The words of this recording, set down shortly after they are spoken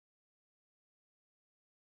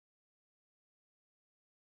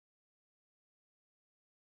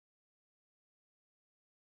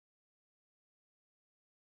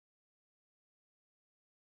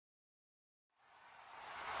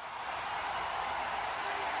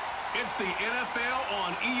It's the NFL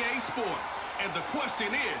on EA Sports. And the question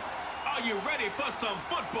is, are you ready for some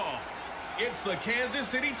football? It's the Kansas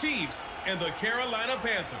City Chiefs and the Carolina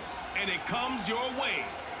Panthers. And it comes your way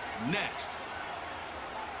next.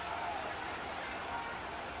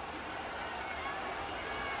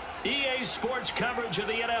 EA Sports coverage of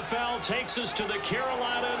the NFL takes us to the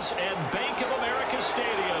Carolinas and Bank of America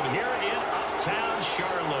Stadium here in Uptown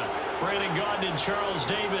Charlotte. Brandon Gaudin and Charles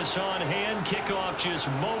Davis on hand. Kickoff just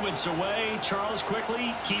moments away. Charles,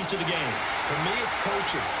 quickly, keys to the game. For me, it's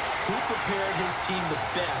coaching. Who prepared his team the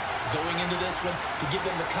best going into this one to give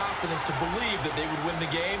them the confidence to believe that they would win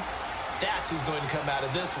the game? That's who's going to come out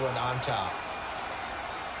of this one on top.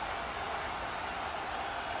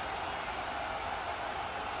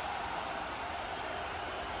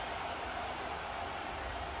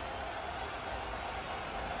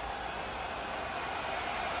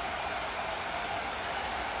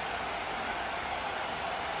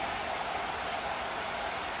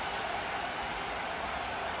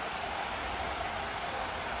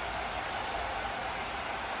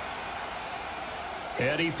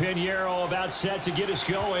 Eddie Pinheiro about set to get us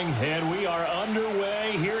going, and we are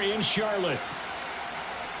underway here in Charlotte.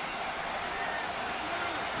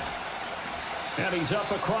 And he's up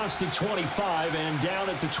across the 25 and down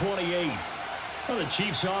at the 28. Well, the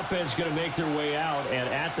Chiefs offense going to make their way out, and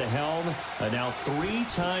at the helm, a now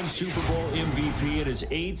three-time Super Bowl MVP in his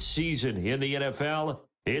 8th season in the NFL,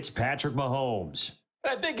 it's Patrick Mahomes.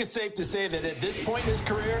 I think it's safe to say that at this point in his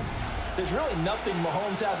career, there's really nothing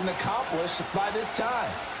Mahomes hasn't accomplished by this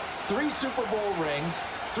time. 3 Super Bowl rings,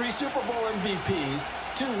 3 Super Bowl MVPs,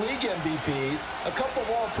 2 league MVPs, a couple of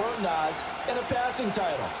All-Pro nods, and a passing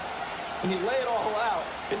title. When you lay it all out,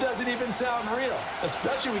 it doesn't even sound real,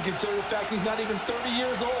 especially when you consider the fact he's not even 30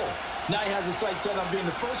 years old. Now he has his sights set on being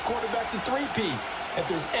the first quarterback to three-peat. If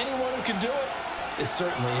there's anyone who can do it, it's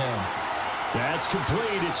certainly him. That's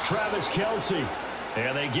complete. It's Travis Kelce.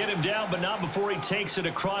 And they get him down, but not before he takes it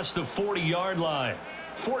across the 40-yard line.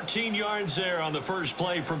 14 yards there on the first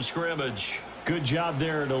play from scrimmage. Good job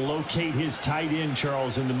there to locate his tight end,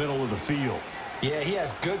 Charles, in the middle of the field. Yeah, he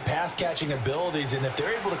has good pass-catching abilities, and if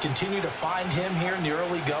they're able to continue to find him here in the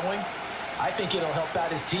early going, I think it'll help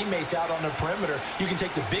out his teammates out on the perimeter. You can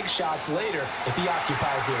take the big shots later if he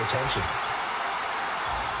occupies their attention.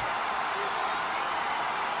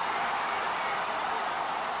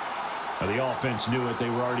 The offense knew it.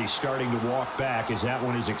 They were already starting to walk back as that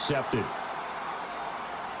one is accepted.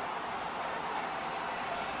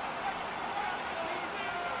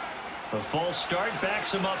 A false start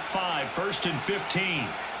backs him up 5, 1st and 15.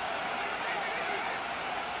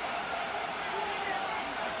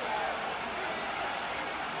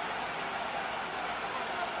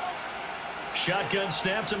 Shotgun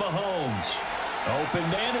snap to Mahomes. Open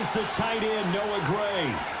man is the tight end, Noah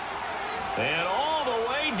Gray. And all the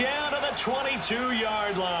way down to the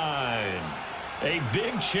 22-yard line. A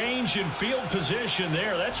big change in field position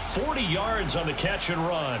there. That's 40 yards on the catch and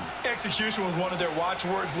run. Execution was one of their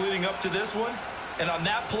watchwords leading up to this one. And on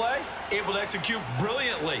that play, able to execute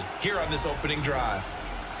brilliantly here on this opening drive.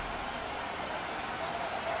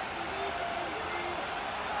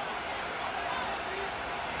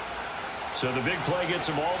 So the big play gets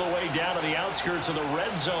them all the way down to the outskirts of the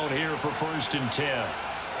red zone here for 1st and 10.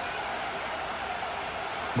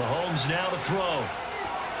 Mahomes now to throw.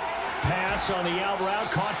 Pass on the out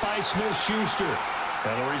route caught by Smith-Schuster.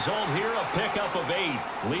 And the result here, a pickup of 8.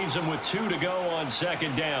 Leaves him with 2 to go on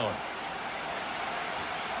 2nd down.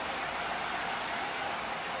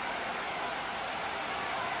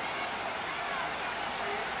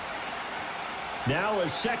 Now a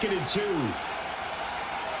 2nd and 2.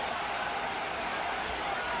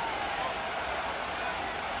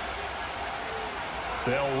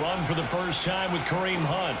 They'll run for the first time with Kareem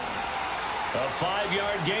Hunt. A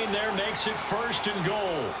 5-yard gain there makes it 1st and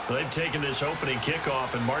goal. They've taken this opening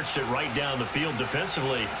kickoff and marched it right down the field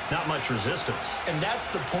defensively. Not much resistance. And that's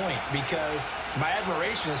the point, because my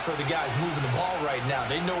admiration is for the guys moving the ball right now.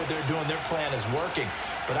 They know what they're doing. Their plan is working.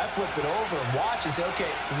 But I flip it over and watch and say,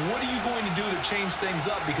 okay, what are you going to do to change things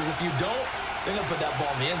up? Because if you don't, they're going to put that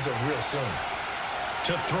ball in the end zone real soon.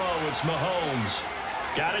 To throw, it's Mahomes.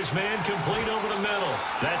 Got his man complete over the middle.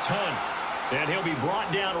 That's Hunt. And he'll be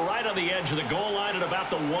brought down right on the edge of the goal line at about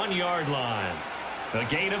the 1-yard line. A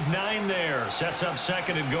gain of 9 there. Sets up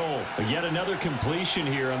 2nd and goal. But yet another completion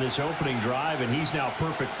here on this opening drive, and he's now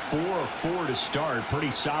perfect 4 of 4 to start.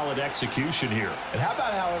 Pretty solid execution here. And how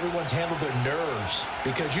about how everyone's handled their nerves?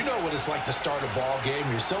 Because you know what it's like to start a ball game.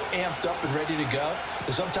 You're so amped up and ready to go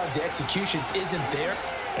that sometimes the execution isn't there.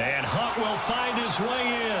 And Hunt will find his way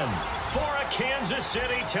in for a Kansas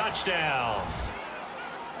City touchdown.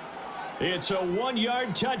 It's a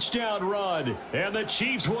 1-yard touchdown run, and the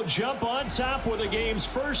Chiefs will jump on top with the game's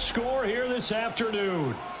first score here this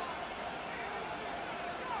afternoon.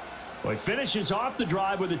 Well, he finishes off the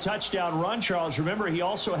drive with a touchdown run, Charles. Remember, he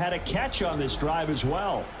also had a catch on this drive as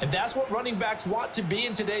well. And that's what running backs want to be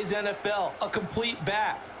in today's NFL, a complete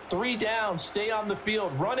back. 3 downs, stay on the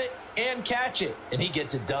field, run it, and catch it, and he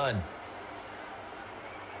gets it done.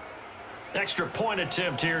 Extra point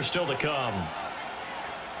attempt here still to come.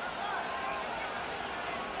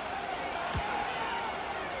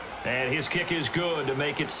 And his kick is good to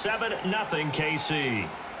make it 7-0 KC.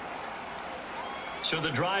 So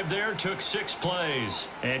the drive there took 6 plays.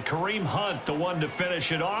 And Kareem Hunt, the one to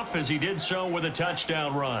finish it off, as he did so with a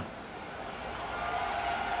touchdown run.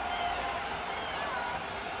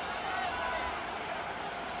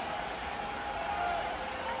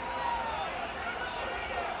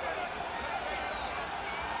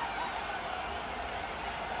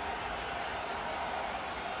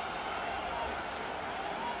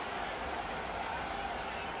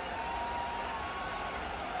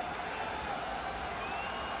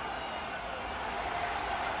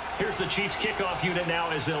 Here's the Chiefs kickoff unit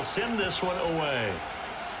now as they'll send this one away.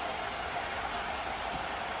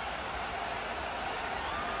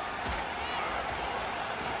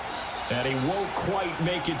 And he won't quite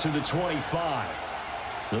make it to the 25.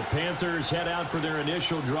 The Panthers head out for their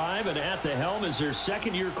initial drive, and at the helm is their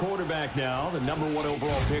second-year quarterback now, the #1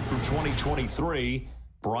 overall pick from 2023,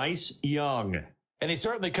 Bryce Young. And he's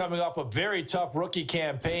certainly coming off a very tough rookie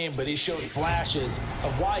campaign, but he showed flashes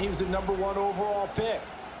of why he was the #1 overall pick.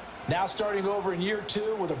 Now starting over in year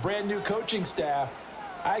 2 with a brand new coaching staff,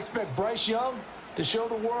 I expect Bryce Young to show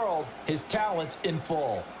the world his talents in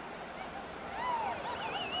full.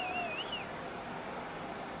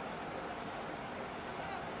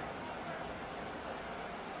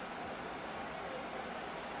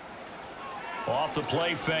 Off the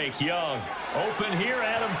play fake, Young. Open here,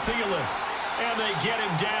 Adam Thielen. And they get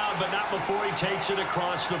him down, but not before he takes it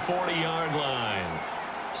across the 40-yard line.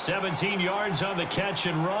 17 yards on the catch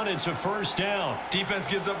and run. It's a first down. Defense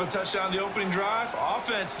gives up a touchdown on the opening drive.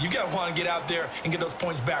 Offense, you got to want to get out there and get those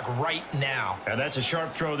points back right now. And that's a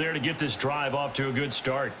sharp throw there to get this drive off to a good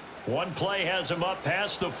start. One play has him up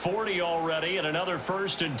past the 40 already, and another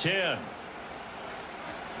 1st and 10.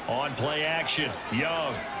 On play action,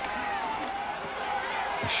 Young.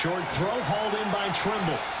 A short throw hauled in by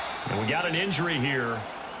Trimble. And we got an injury here.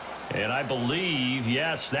 And I believe,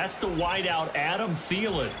 yes, that's the wideout, Adam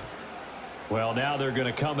Thielen. Well, now they're going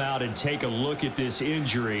to come out and take a look at this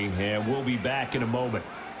injury, and we'll be back in a moment.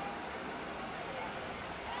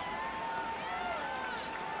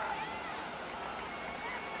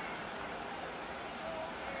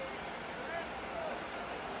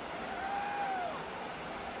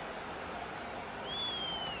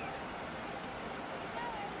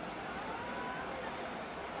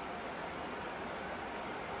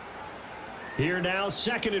 Here now,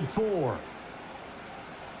 2nd and 4.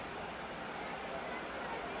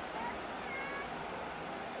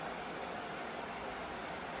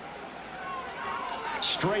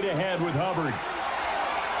 Straight ahead with Hubbard.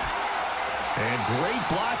 And great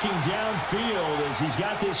blocking downfield as he's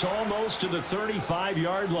got this almost to the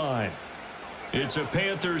 35-yard line. It's a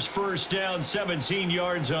Panthers first down, 17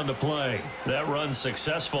 yards on the play. That run's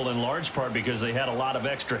successful in large part because they had a lot of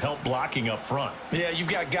extra help blocking up front. Yeah, you've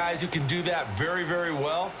got guys who can do that very, very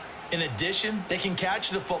well. In addition, they can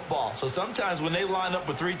catch the football. So sometimes when they line up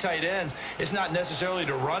with 3 tight ends, it's not necessarily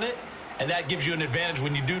to run it, and that gives you an advantage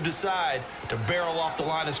when you do decide to barrel off the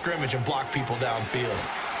line of scrimmage and block people downfield.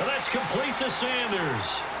 Well, that's complete to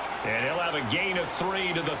Sanders. And he'll have a gain of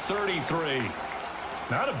 3 to the 33.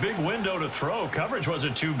 Not a big window to throw. Coverage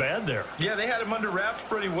wasn't too bad there. Yeah, they had him under wraps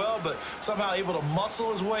pretty well, but somehow able to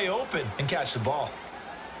muscle his way open and catch the ball.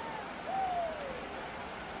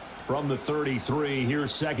 From the 33,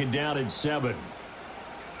 here's 2nd down and 7.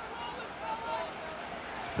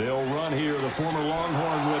 They'll run here, the former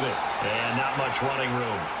Longhorn with it. And not much running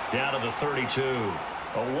room. Down to the 32.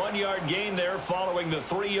 A 1-yard gain there following the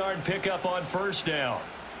 3-yard pickup on first down.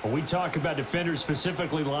 When we talk about defenders,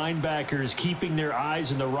 specifically linebackers, keeping their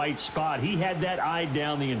eyes in the right spot, he had that eye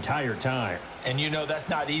down the entire time. And you know that's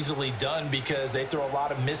not easily done because they throw a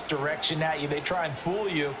lot of misdirection at you. They try and fool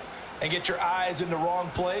you and get your eyes in the wrong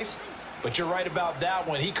place. But you're right about that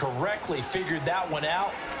one. He correctly figured that one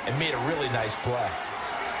out and made a really nice play.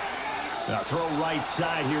 Now throw right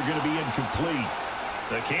side here, going to be incomplete.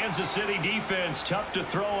 The Kansas City defense tough to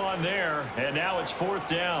throw on there, and now it's 4th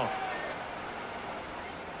down.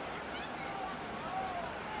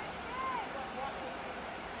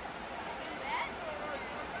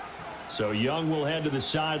 So Young will head to the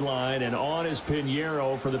sideline, and on is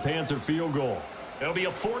Pinheiro for the Panther field goal. It'll be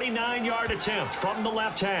a 49-yard attempt from the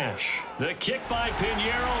left hash. The kick by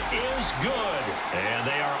Pinheiro is good. And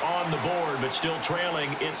they are on the board, but still trailing.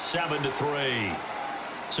 It's 7-3.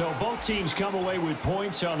 So both teams come away with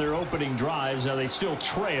points on their opening drives. Now they still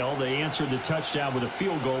trail. They answered the touchdown with a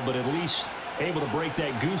field goal, but at least able to break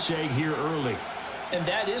that goose egg here early. And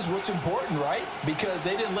that is what's important, right? Because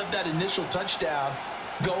they didn't let that initial touchdown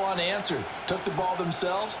go unanswered. Took the ball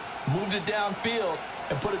themselves, moved it downfield,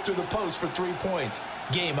 and put it through the post for 3 points.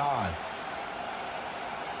 Game on.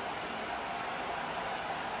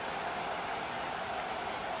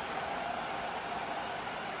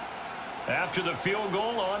 After the field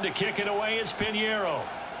goal, on to kick it away is Pinheiro.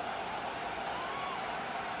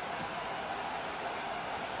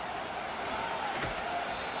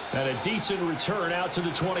 And a decent return out to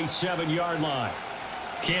the 27-yard line.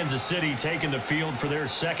 Kansas City taking the field for their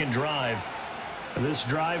second drive. This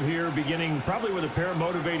drive here beginning probably with a pair of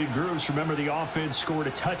motivated groups. Remember, the offense scored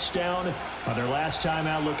a touchdown on their last time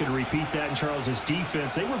out, looking to repeat that in Charles's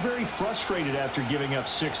defense. They were very frustrated after giving up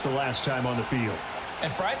 6 the last time on the field.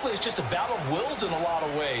 And frankly, it's just a battle of wills in a lot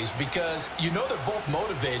of ways because you know they're both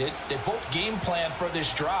motivated. They both game plan for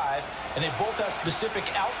this drive, and they both have specific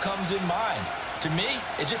outcomes in mind. To me,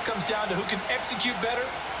 it just comes down to who can execute better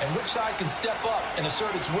and which side can step up and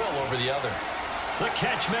assert its will over the other. The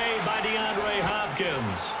catch made by DeAndre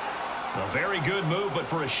Hopkins. A very good move, but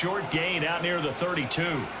for a short gain out near the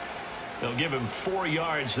 32. They'll give him 4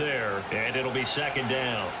 yards there, and it'll be second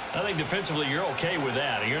down. I think defensively you're okay with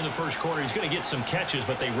that. Here in the first quarter, he's going to get some catches,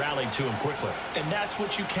 but they rallied to him quickly. And that's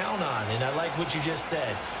what you count on, and I like what you just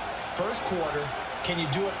said. First quarter, can you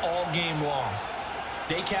do it all game long?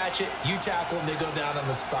 They catch it, you tackle them, they go down on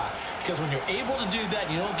the spot. Because when you're able to do that,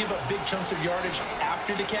 and you don't give up big chunks of yardage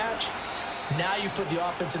after the catch, now you put the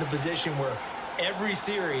offense in a position where every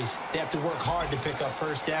series they have to work hard to pick up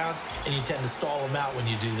first downs, and you tend to stall them out when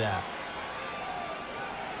you do that.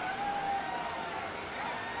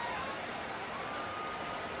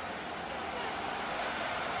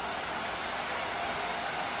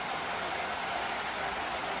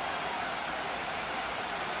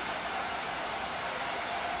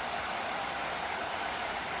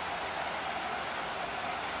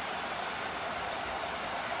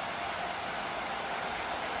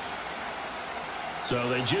 So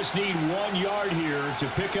they just need 1 yard here to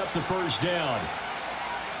pick up the first down.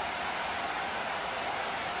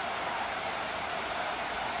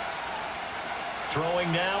 Throwing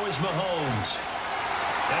now is Mahomes.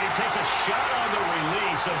 And he takes a shot on the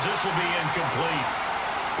release as this will be incomplete.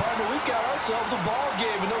 Partner, we've got ourselves a ball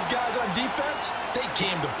game, and those guys on defense, they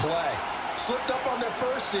came to play. Slipped up on their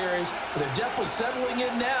first series, but they're definitely settling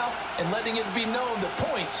in now and letting it be known that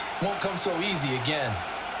points won't come so easy again.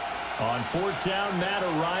 On fourth down, Matt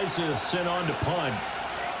Araiza sent on to punt.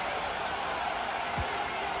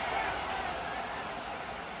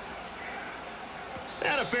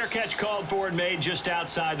 And a fair catch called for and made just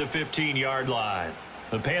outside the 15-yard line.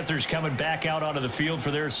 The Panthers coming back out onto the field for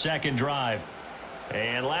their second drive.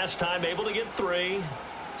 And last time able to get 3.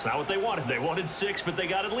 It's not what they wanted. They wanted 6, but they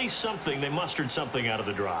got at least something. They mustered something out of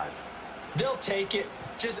the drive. They'll take it.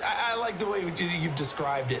 I like the way you've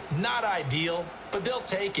described it. Not ideal, but they'll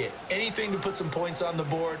take it. Anything to put some points on the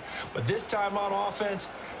board. But this time on offense,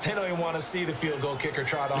 they don't even want to see the field goal kicker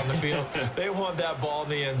trot on the field. They want that ball in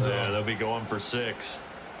the end zone. Yeah, they'll be going for 6.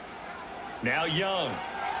 Now Young.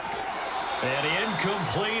 And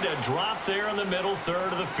incomplete. A drop there in the middle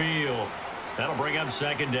third of the field. That'll bring up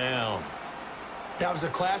second down. That was a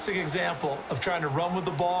classic example of trying to run with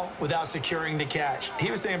the ball without securing the catch.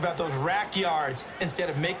 He was thinking about those rack yards instead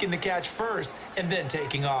of making the catch first and then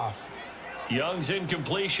taking off. Young's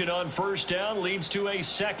incompletion on first down leads to a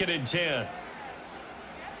 2nd and 10.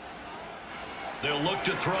 They'll look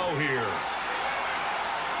to throw here.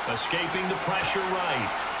 Escaping the pressure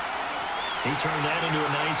right. He turned that into a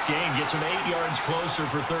nice gain. Gets him 8 yards closer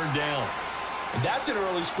for third down. And that's an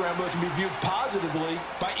early scramble that can be viewed positively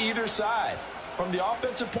by either side. From the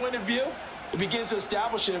offensive point of view, it begins to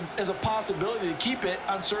establish him as a possibility to keep it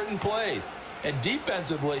on certain plays. And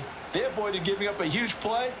defensively, they avoided giving up a huge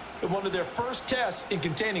play in one of their first tests in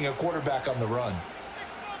containing a quarterback on the run.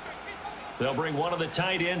 They'll bring one of the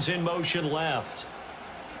tight ends in motion left.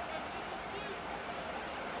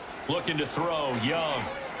 Looking to throw, Young.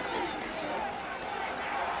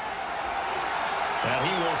 And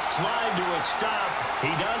he will slide to a stop.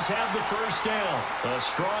 He does have the first down. A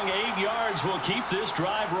strong 8 yards will keep this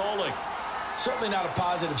drive rolling. Certainly not a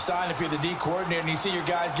positive sign if you're the D coordinator and you see your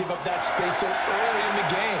guys give up that space so early in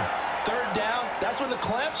the game. Third down, that's when the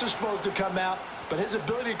clamps are supposed to come out. but his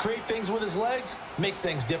ability to create things with his legs makes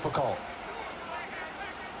things difficult.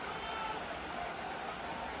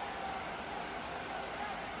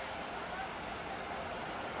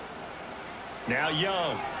 Now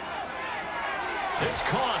Young. It's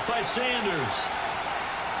caught by Sanders.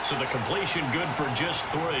 So the completion good for just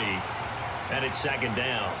 3. And it's second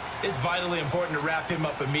down. It's vitally important to wrap him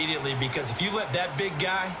up immediately, because if you let that big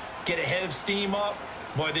guy get a head of steam up,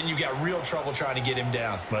 boy, then you got real trouble trying to get him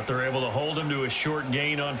down. But they're able to hold him to a short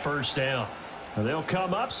gain on first down. And they'll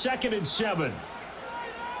come up 2nd and 7.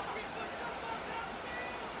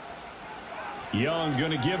 Young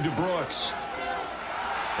going to give to Brooks.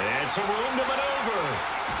 And some room to maneuver.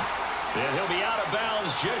 And he'll be out of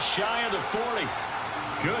bounds just shy of the 40.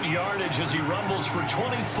 Good yardage as he rumbles for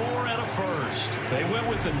 24 and a first. They went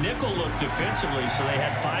with the nickel look defensively, so they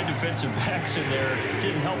had 5 defensive backs in there.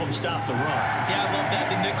 Didn't help them stop the run. Yeah, I love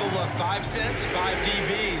that, the nickel look. 5 cents, 5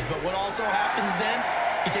 DBs. But what also happens then,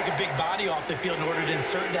 you take a big body off the field in order to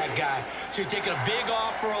insert that guy. So you're taking a big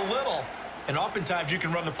off for a little. And oftentimes you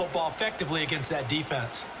can run the football effectively against that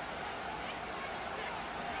defense.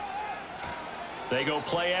 They go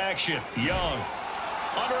play action. Young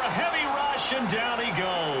under a heavy rush, and down he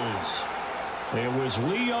goes. It was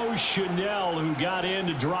Leo Chanel who got in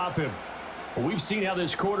to drop him. Well, we've seen how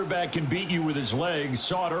this quarterback can beat you with his legs.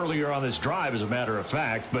 Saw it earlier on this drive, as a matter of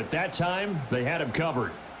fact. But that time, they had him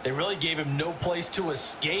covered. They really gave him no place to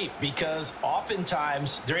escape, because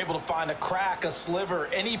oftentimes they're able to find a crack, a sliver,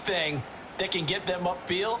 anything that can get them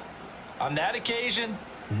upfield. On that occasion,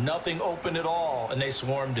 nothing open at all, and they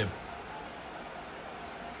swarmed him.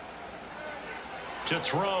 To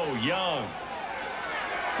throw, Young.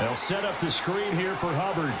 They'll set up the screen here for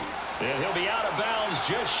Hubbard. And he'll be out of bounds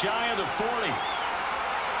just shy of the 40.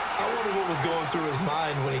 I wonder what was going through his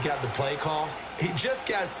mind when he got the play call. He just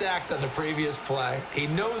got sacked on the previous play. He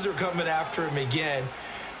knows they're coming after him again.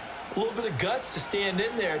 A little bit of guts to stand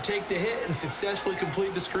in there, take the hit, and successfully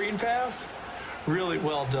complete the screen pass. Really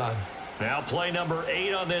well done. Now play number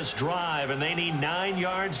 8 on this drive, and they need 9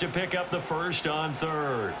 yards to pick up the first on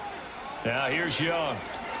 3rd. Now here's Young.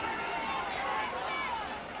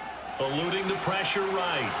 Eluding the pressure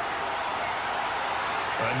right.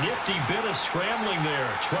 A nifty bit of scrambling there.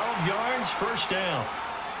 12 yards, first down.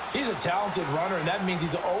 He's a talented runner, and that means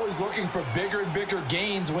he's always looking for bigger and bigger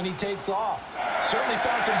gains when he takes off. Certainly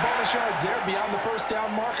found some bonus yards there beyond the first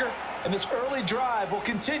down marker, and this early drive will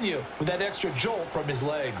continue with that extra jolt from his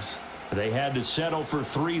legs. They had to settle for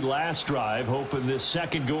 3 last drive, hoping this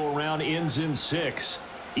second go-around ends in 6.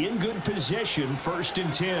 In good position, 1st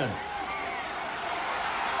and 10.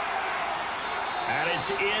 And it's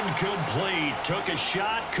incomplete. Took a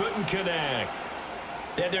shot, couldn't connect.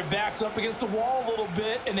 They had their backs up against the wall a little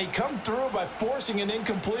bit, and they come through by forcing an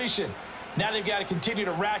incompletion. Now they've got to continue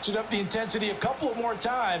to ratchet up the intensity a couple of more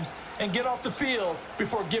times and get off the field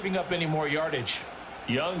before giving up any more yardage.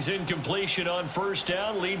 Young's incompletion on first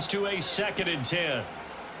down leads to a 2nd and 10.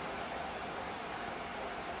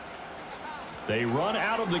 They run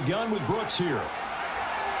out of the gun with Brooks here.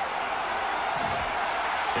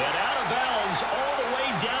 And out of bounds all the way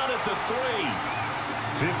down at the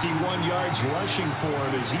 3. 51 yards rushing for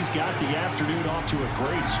him as he's got the afternoon off to a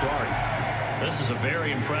great start. This is a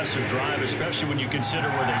very impressive drive, especially when you consider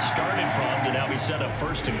where they started from to now be set up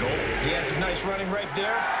 1st and goal. Yeah, some nice running right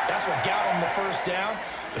there. That's what got them the first down.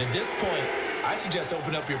 But at this point, I suggest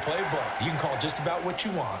open up your playbook. You can call just about what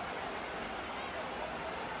you want.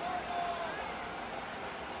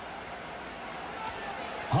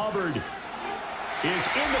 Hubbard is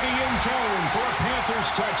into the end zone for a Panthers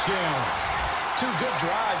touchdown. 2 good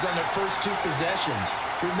drives on their first 2 possessions.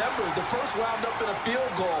 Remember, the first wound up in a field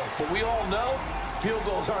goal, but we all know field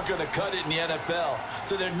goals aren't going to cut it in the NFL,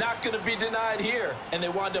 so they're not going to be denied here, and they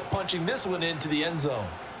wind up punching this one into the end zone.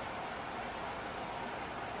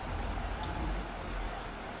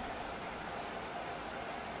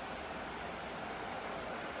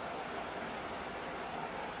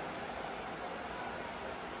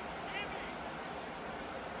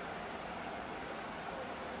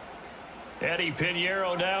 Eddie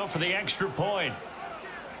Pinheiro now for the extra point.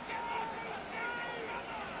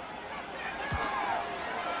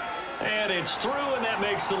 And it's through, and that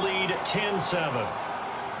makes the lead 10-7.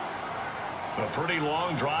 A pretty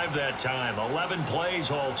long drive that time. 11 plays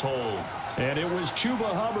all told. And it was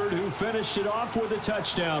Chuba Hubbard who finished it off with a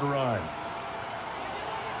touchdown run.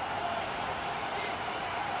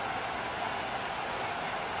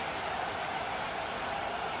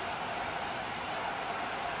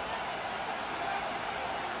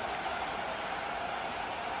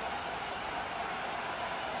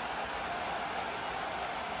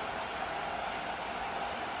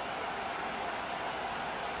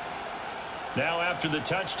 Now after the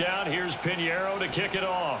touchdown, here's Pinheiro to kick it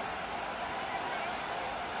off.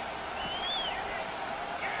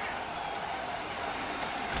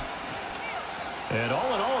 And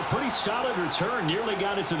all in all, a pretty solid return. Nearly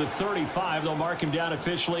got it to the 35. They'll mark him down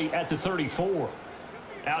officially at the 34.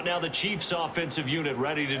 Out now the Chiefs offensive unit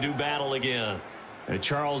ready to do battle again. And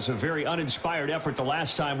Charles, a very uninspired effort. The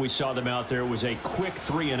last time we saw them out there was a quick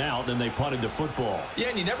 3-and-out, then they punted the football. Yeah,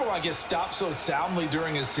 and you never want to get stopped so soundly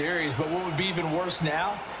during a series, but what would be even worse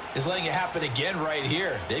now is letting it happen again right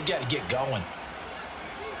here. They've got to get going.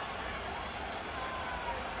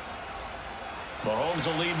 Mahomes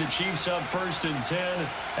will lead the Chiefs up 1st and 10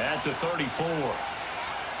 at the 34.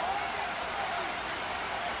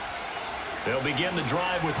 They'll begin the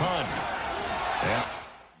drive with Hunt. Yeah.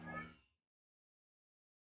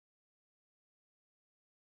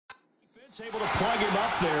 Defense able to plug him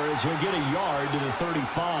up there as he'll get a yard to the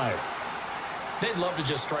 35. They'd love to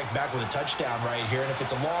just strike back with a touchdown right here, and if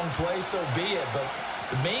it's a long play, so be it. But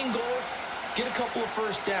the main goal, get a couple of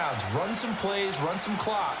first downs, run some plays, run some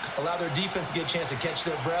clock, allow their defense to get a chance to catch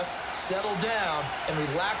their breath, settle down, and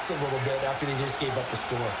relax a little bit after they just gave up a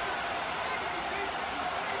score.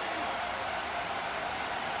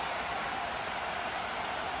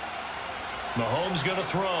 Mahomes going to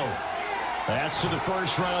throw. That's to the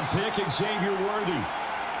first-round pick, Xavier Worthy.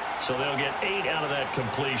 So they'll get 8 out of that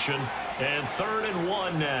completion, and 3rd and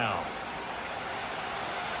 1 now.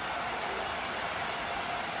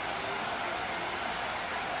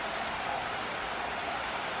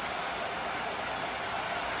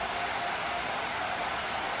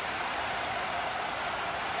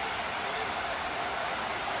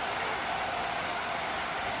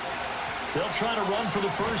 They'll try to run for the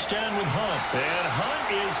first down with Hunt. And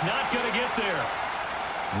Hunt is not going to get there.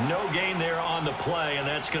 No gain there on the play, and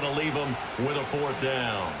that's going to leave them with a 4th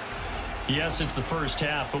down. Yes, it's the first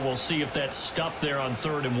half, but we'll see if that stuff there on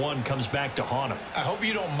 3rd and 1 comes back to haunt him. I hope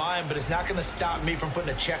you don't mind, but it's not going to stop me from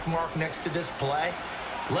putting a check mark next to this play.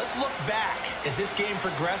 Let's look back as this game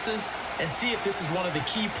progresses and see if this is one of the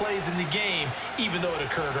key plays in the game, even though it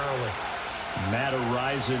occurred early. Matt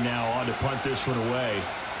Araiza now on to punt this one away.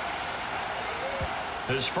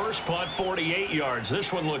 His first punt, 48 yards.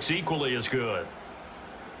 This one looks equally as good.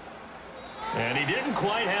 And he didn't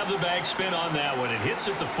quite have the backspin on that one. It hits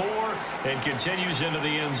at the 4 and continues into the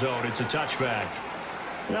end zone. It's a touchback.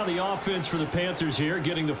 Now the offense for the Panthers here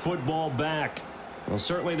getting the football back. Well,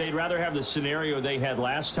 certainly they'd rather have the scenario they had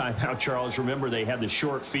last time out, Charles. Remember, they had the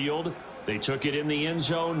short field. They took it in the end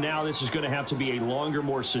zone. Now this is going to have to be a longer,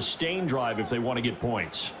 more sustained drive if they want to get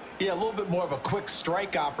points. Yeah, a little bit more of a quick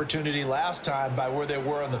strike opportunity last time by where they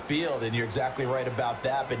were on the field, and you're exactly right about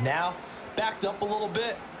that. But now, backed up a little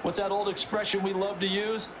bit. What's that old expression we love to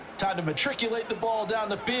use? Time to matriculate the ball down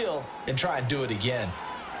the field and try and do it again.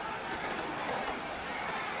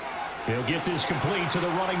 He'll get this complete to the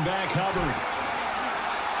running back, Hubbard.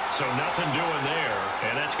 So nothing doing there,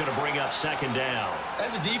 and that's going to bring up 2nd down.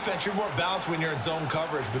 As a defense, you're more balanced when you're in zone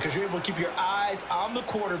coverage because you're able to keep your eyes on the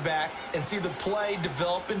quarterback and see the play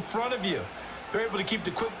develop in front of you. They're able to keep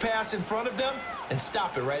the quick pass in front of them and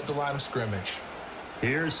stop it right at the line of scrimmage.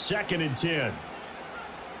 Here's 2nd and 10.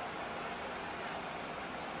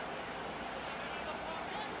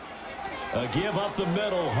 A give up the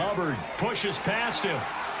middle. Hubbard pushes past him.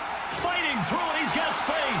 Fighting through it. He's got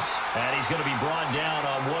space. And he's going to be brought down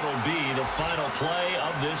on what will be the final play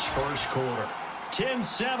of this first quarter.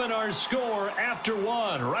 10-7 our score after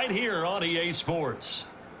 1 right here on EA Sports.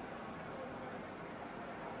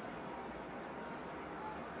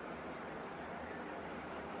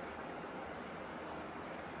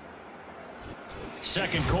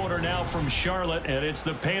 Second quarter now from Charlotte, and it's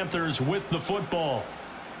the Panthers with the football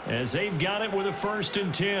as they've got it with a 1st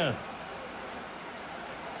and 10.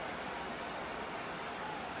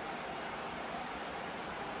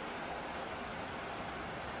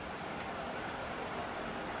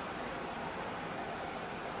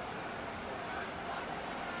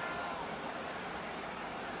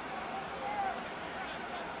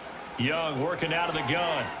 Young working out of the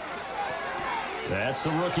gun. That's the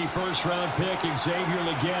rookie first-round pick, Xavier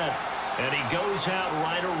Leggett. And he goes out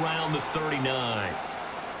right around the 39.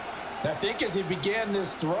 I think as he began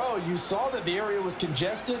this throw, you saw that the area was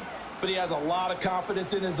congested, but he has a lot of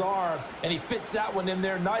confidence in his arm, and he fits that one in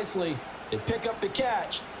there nicely. They pick up the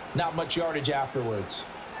catch. Not much yardage afterwards.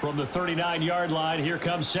 From the 39-yard line, here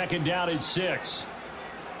comes 2nd down and 6.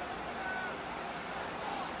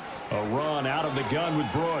 A run out of the gun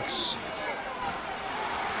with Brooks.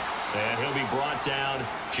 And he'll be brought down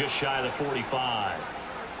just shy of the 45.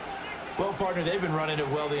 Well, partner, they've been running it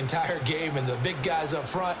well the entire game, and the big guys up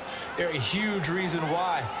front, they're a huge reason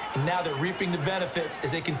why. And now they're reaping the benefits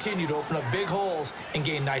as they continue to open up big holes and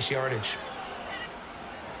gain nice yardage.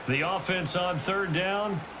 The offense on third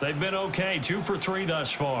down, they've been okay, 2 for 3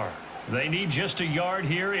 thus far. They need just a yard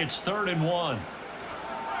here. It's 3rd and 1.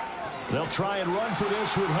 They'll try and run for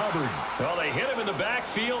this with Hubbard. Well, they hit him in the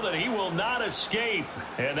backfield, and he will not escape.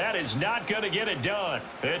 And that is not going to get it done.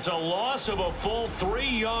 It's a loss of a full 3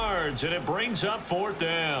 yards, and it brings up 4th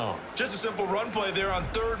down. Just a simple run play there on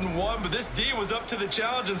 3rd and 1, but this D was up to the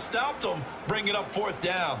challenge and stopped them, bringing up 4th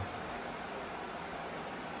down.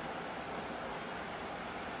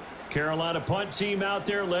 Carolina punt team out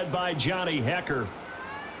there led by Johnny Hecker.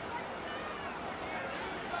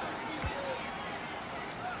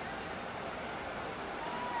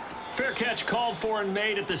 Fair catch called for and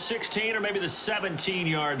made at the 16 or maybe the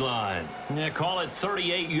 17-yard line. Yeah, call it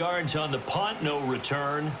 38 yards on the punt, no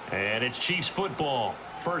return. And it's Chiefs football,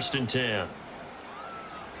 1st and 10.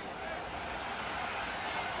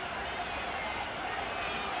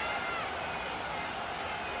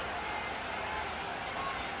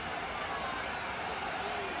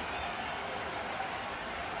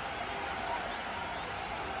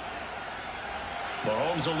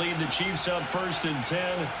 Mahomes will lead the Chiefs up 1st and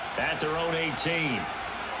 10 at their own 18.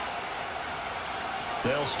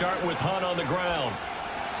 They'll start with Hunt on the ground.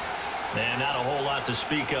 And not a whole lot to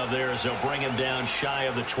speak of there as they'll bring him down shy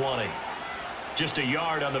of the 20. Just a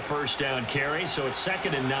yard on the 1st down carry, so it's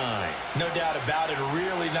 2nd and 9. No doubt about it. A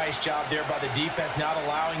really nice job there by the defense, not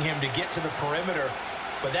allowing him to get to the perimeter.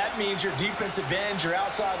 But that means your defensive ends, your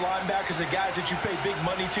outside linebackers, the guys that you pay big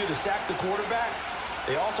money to sack the quarterback,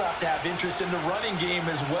 they also have to have interest in the running game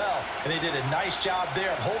as well. And they did a nice job there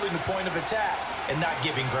of holding the point of attack and not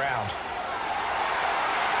giving ground.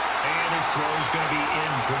 And his throw is going to be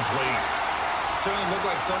incomplete. Certainly looked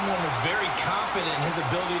like someone was very confident in his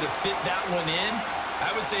ability to fit that one in. I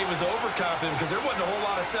would say he was overconfident because there wasn't a whole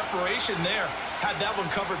lot of separation there. Had that one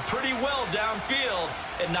covered pretty well downfield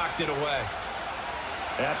and knocked it away.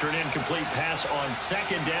 After an incomplete pass on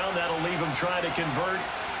 2nd down, that'll leave him trying to convert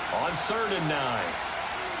on 3rd and 9.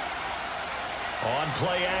 On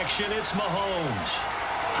play action, it's Mahomes.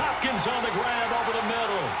 Hopkins on the grab over the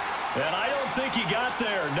middle. And I don't think he got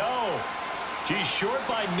there, no. He's short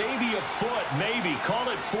by maybe a foot, maybe. Call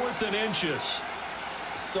it 4th and inches.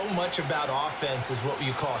 So much about offense is what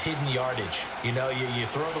you call hidden yardage. You know, you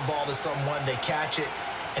throw the ball to someone, they catch it,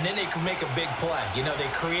 and then they can make a big play. You know, they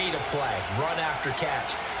create a play, run after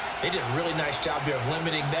catch. They did a really nice job here of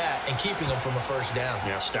limiting that and keeping him from a 1st down.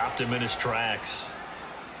 Yeah, stopped him in his tracks.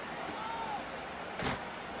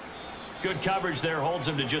 Good coverage there holds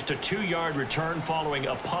him to just a 2-yard return following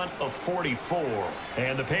a punt of 44.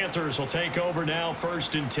 And the Panthers will take over now,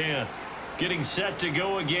 1st and 10. Getting set to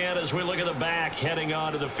go again as we look at the back heading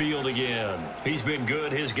onto the field again. He's been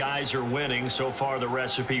good. His guys are winning. So far the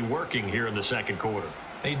recipe working here in the 2nd quarter.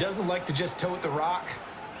 And he doesn't like to just tote the rock.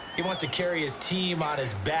 He wants to carry his team on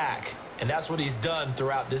his back, and that's what he's done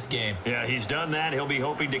throughout this game. Yeah, he's done that. He'll be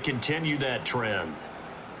hoping to continue that trend.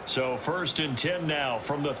 So 1st and 10 now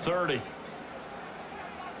from the 30.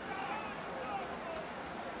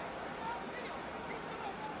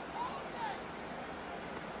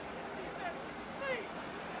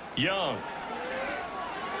 Young.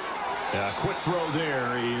 Quick throw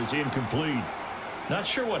there is incomplete. Not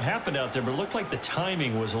sure what happened out there, but it looked like the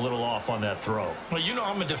timing was a little off on that throw. Well, you know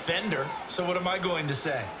I'm a defender, so what am I going to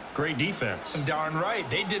say? Great defense. I'm darn right.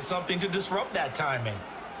 They did something to disrupt that timing.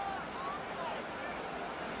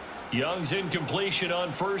 Young's incompletion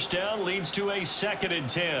on 1st down leads to a 2nd and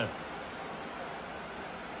 10.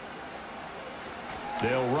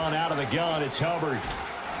 They'll run out of the gun. It's Hubbard.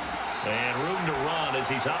 And room to run as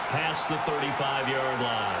he's up past the 35-yard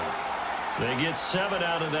line. They get 7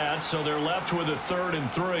 out of that, so they're left with a 3rd and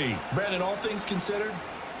 3. Brandon, all things considered,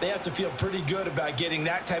 they have to feel pretty good about getting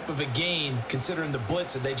that type of a gain considering the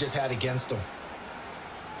blitz that they just had against them.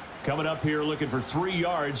 Coming up here looking for 3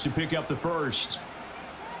 yards to pick up the 1st.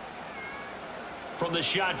 From the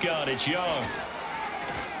shotgun, it's Young.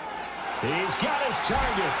 He's got his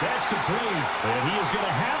target. That's complete. And he is going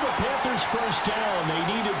to have a Panthers 1st down.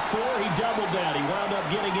 They needed 4. He doubled that. He wound up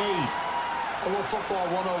getting 8. A little football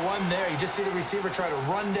 101 there. You just see the receiver try to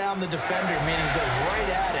run down the defender, meaning he goes right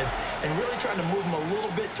at him and really trying to move him a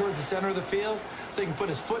little bit towards the center of the field so he can put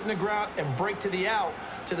his foot in the ground and break to the out,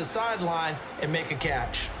 to the sideline, and make a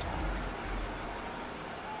catch.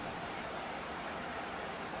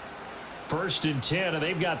 1st and 10, and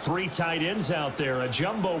they've got 3 tight ends out there. A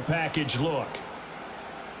jumbo package look.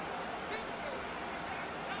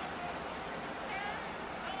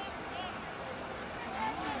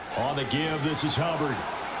 On the give, this is Hubbard.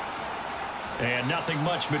 And nothing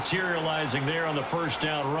much materializing there on the first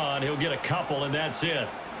down run. He'll get a couple, and that's it.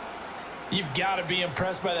 You've got to be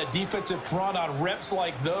impressed by that defensive front on reps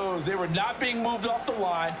like those. They were not being moved off the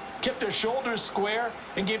line, kept their shoulders square,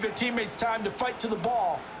 and gave their teammates time to fight to the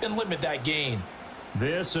ball and limit that gain.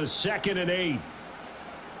 This is 2nd and 8.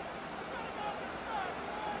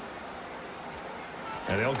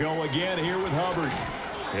 And they'll go again here with Hubbard.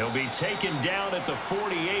 He'll be taken down at the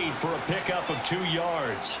 48 for a pickup of 2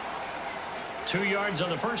 yards. 2 yards on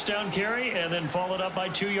the first down carry, and then followed up by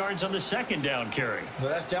 2 yards on the second down carry. Well,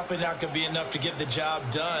 that's definitely not going to be enough to get the job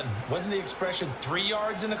done. Wasn't the expression 3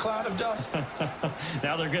 yards in a cloud of dust?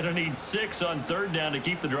 Now they're going to need 6 on 3rd down to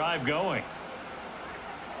keep the drive going.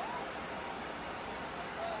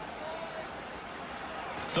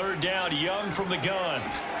 Third down, Young from the gun.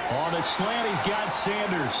 On the slant, he's got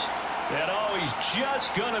Sanders. And oh, he's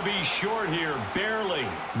just going to be short here, barely.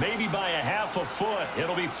 Maybe by a half a foot.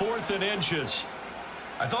 It'll be 4th and inches.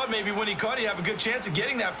 I thought maybe when he caught, he'd have a good chance of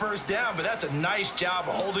getting that first down, but that's a nice job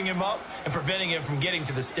of holding him up and preventing him from getting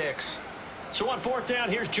to the sticks. So on 4th down,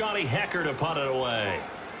 here's Johnny Hecker to punt it away.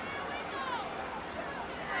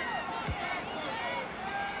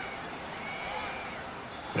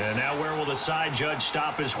 And now where will the side judge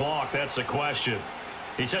stop his walk? That's the question.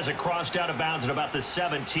 He says it crossed out of bounds at about the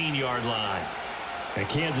 17-yard line. And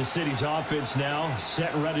Kansas City's offense now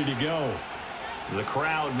set and ready to go. The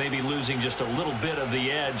crowd may be losing just a little bit of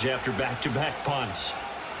the edge after back-to-back punts.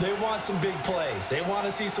 They want some big plays. They want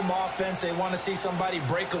to see some offense. They want to see somebody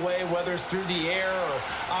break away, whether it's through the air or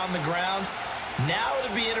on the ground. Now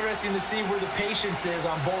it'll be interesting to see where the patience is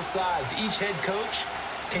on both sides. Each head coach,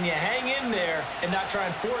 can you hang in there and not try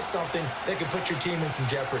and force something that could put your team in some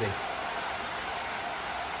jeopardy?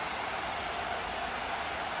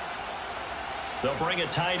 They'll bring a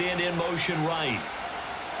tight end in motion right.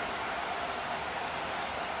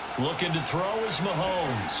 Looking to throw is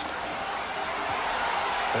Mahomes.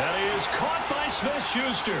 That is caught by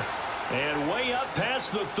Smith-Schuster. And way up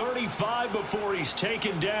past the 35 before he's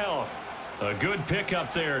taken down. A good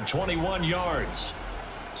pickup there, 21 yards.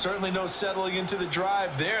 Certainly no settling into the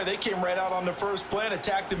drive there. They came right out on the first play and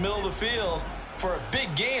attacked the middle of the field for a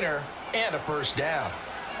big gainer and a first down.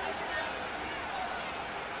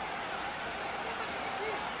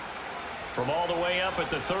 From all the way up at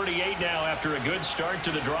the 38 now after a good start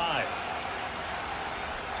to the drive.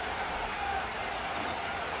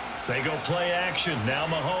 They go play action. Now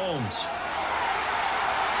Mahomes.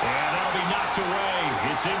 And that'll be knocked away.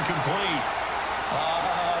 It's incomplete.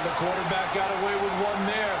 The quarterback got away with one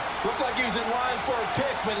there. Looked like he was in line for a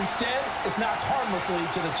pick, but instead it's knocked harmlessly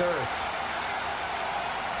to the turf.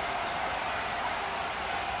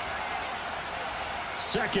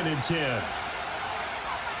 Second and 10.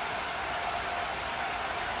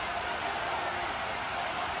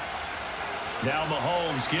 Now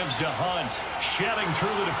Mahomes gives to Hunt, shedding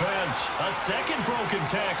through the defense. A second broken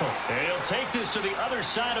tackle. And he'll take this to the other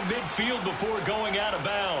side of midfield before going out of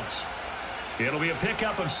bounds. It'll be a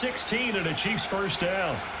pickup of 16 and a Chiefs first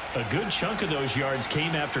down. A good chunk of those yards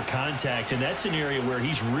came after contact, and that's an area where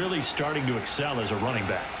he's really starting to excel as a running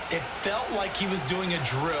back. It felt like he was doing a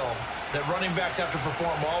drill that running backs have to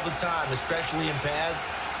perform all the time, especially in pads,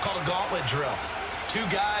 called a gauntlet drill. Two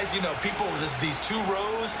guys, you know, people, these two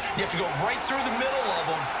rows, you have to go right through the middle of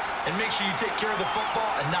them and make sure you take care of the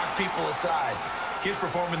football and knock people aside. He's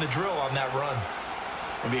performing the drill on that run.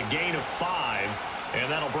 It'll be a gain of 5, and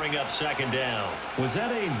that'll bring up second down. Was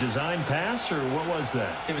that a design pass, or what was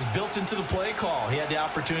that? It was built into the play call. He had the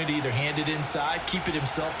opportunity to either hand it inside, keep it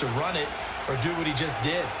himself to run it, or do what he just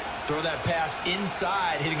did. Throw that pass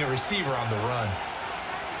inside, hitting a receiver on the run.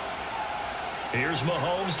 Here's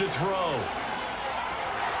Mahomes to throw.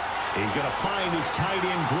 He's going to find his tight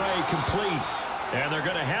end Gray complete. And they're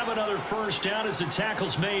going to have another first down as the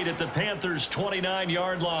tackle's made at the Panthers'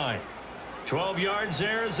 29-yard line. 12 yards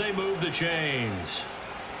there as they move the chains.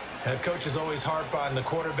 Coaches always harp on the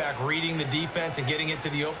quarterback reading the defense and getting it to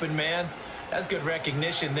the open man. That's good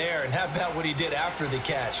recognition there. And how about what he did after the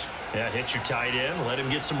catch? Yeah, hit your tight end, let him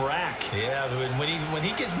get some rack. Yeah, when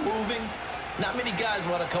he gets moving, not many guys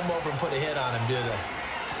want to come over and put a hit on him, do they?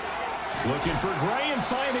 Looking for Gray and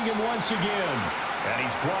finding him once again. And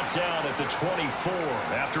he's brought down at the 24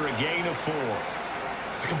 after a gain of 4.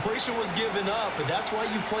 The completion was given up, but that's why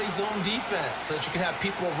you play zone defense, so that you can have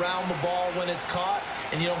people around the ball when it's caught,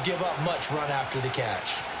 and you don't give up much run after the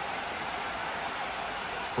catch.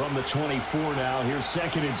 From the 24 now, here's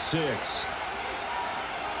 2nd and 6.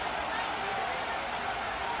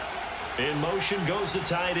 In motion goes the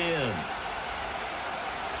tight end.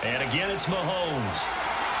 And again, it's Mahomes.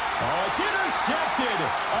 Oh, it's intercepted.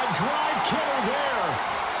 A drive killer there.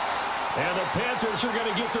 And the Panthers are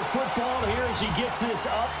going to get the football here as he gets this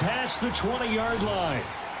up past the 20-yard line.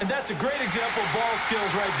 And that's a great example of ball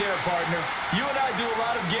skills right there, partner. You and I do a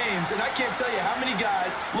lot of games, and I can't tell you how many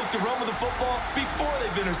guys look to run with the football before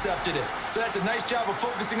they've intercepted it. So that's a nice job of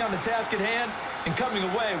focusing on the task at hand and coming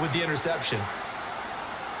away with the interception.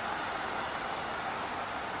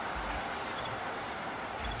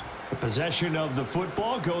 The possession of the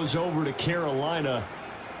football goes over to Carolina.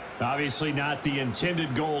 Obviously not the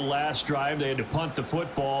intended goal last drive. They had to punt the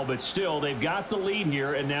football, but still they've got the lead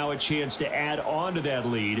here and now a chance to add on to that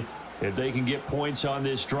lead if they can get points on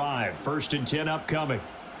this drive. 1st and 10 upcoming.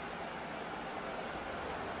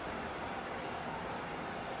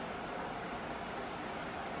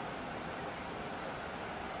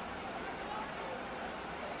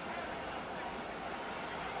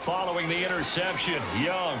 Following the interception,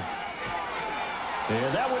 Young.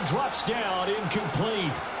 And that one drops down,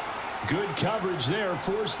 incomplete. Good coverage there,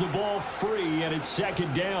 forced the ball free, and it's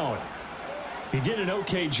 2nd down. He did an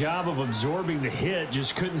okay job of absorbing the hit,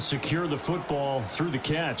 just couldn't secure the football through the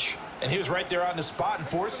catch. And he was right there on the spot and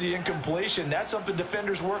forced the incompletion. That's something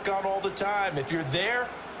defenders work on all the time. If you're there,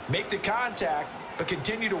 make the contact, but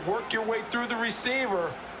continue to work your way through the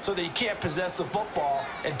receiver so that you can't possess the football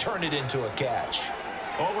and turn it into a catch.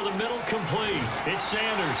 Over the middle, complete. It's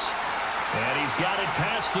Sanders. And he's got it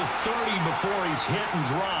past the 30 before he's hit and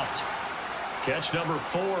dropped. Catch number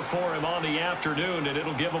 4 for him on the afternoon, and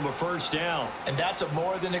it'll give him a 1st down. And that's a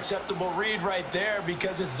more than acceptable read right there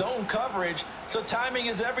because it's zone coverage, so timing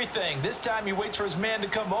is everything. This time he waits for his man to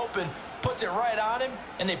come open, puts it right on him,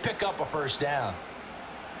 and they pick up a 1st down.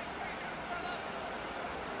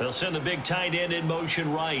 They'll send the big tight end in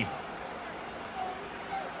motion right.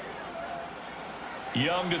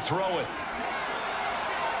 Young to throw it.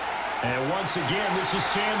 And once again, this is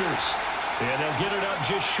Sanders. And they'll get it up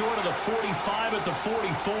just short of the 45 at the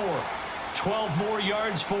 44. 12 more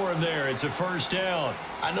yards for him there. It's a 1st down.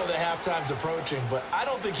 I know the halftime's approaching, but I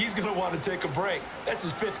don't think he's going to want to take a break. That's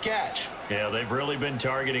his 5th catch. Yeah, they've really been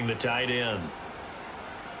targeting the tight end.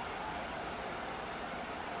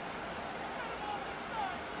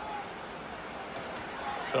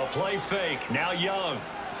 A play fake. Now Young.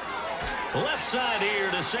 Left side here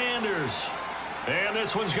to Sanders. And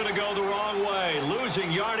this one's going to go the wrong way.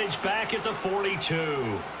 Losing yardage back at the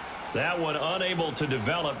 42. That one unable to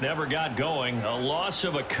develop, never got going. A loss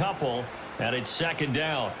of a couple, and it's 2nd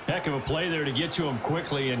down. Heck of a play there to get to him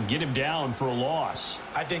quickly and get him down for a loss.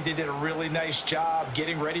 I think they did a really nice job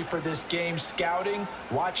getting ready for this game, scouting,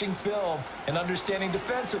 watching film, and understanding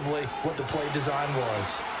defensively what the play design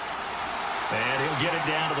was. And he'll get it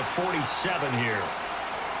down to the 47 here.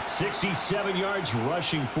 67 yards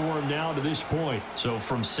rushing for him now to this point. So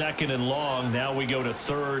from 2nd and long, now we go to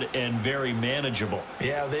 3rd and very manageable.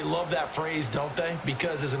 Yeah, they love that phrase, don't they?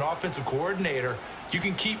 Because as an offensive coordinator, you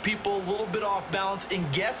can keep people a little bit off balance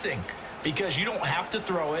and guessing because you don't have to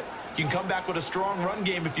throw it. You can come back with a strong run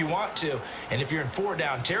game if you want to. And if you're in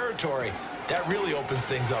 4-down territory, that really opens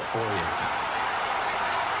things up for you.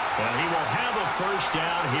 And he will have a 1st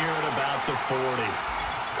down here at about the 40.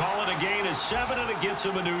 Call it a gain of 7, and it gets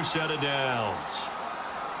him a new set of downs.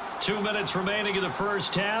 2 minutes remaining in the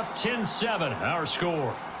 1st half. 10-7, our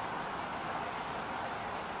score.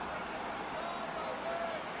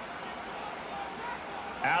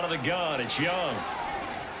 Out of the gun, it's Young.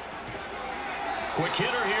 Quick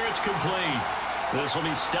hitter here, it's complete. This will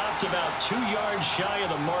be stopped about 2 yards shy of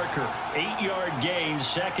the marker. 8-yard gain,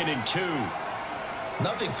 2nd and 2.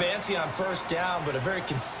 Nothing fancy on 1st down, but a very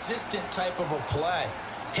consistent type of a play.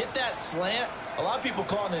 Hit that slant. A lot of people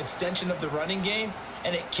call it an extension of the running game,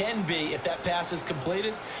 and it can be if that pass is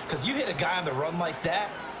completed, because you hit a guy on the run like that,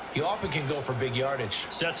 you often can go for big yardage.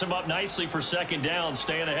 Sets him up nicely for 2nd down,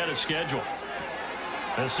 staying ahead of schedule.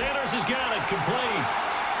 And Sanders has got it complete.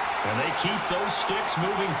 And they keep those sticks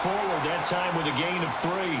moving forward, that time with a gain of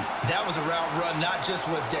 3. That was a route run not just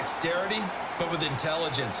with dexterity, but with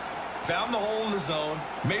intelligence. Found the hole in the zone,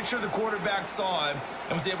 made sure the quarterback saw him,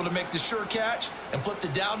 and was able to make the sure catch and flip the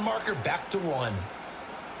down marker back to 1.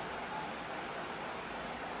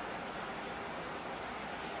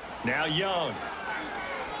 Now Young.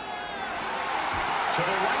 To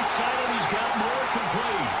the right side, and he's got more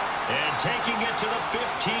complete. And taking it to the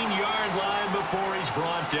 15-yard line before he's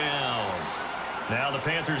brought down. Now the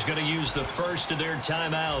Panthers going to use the first of their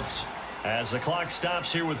timeouts as the clock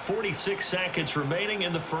stops here with 46 seconds remaining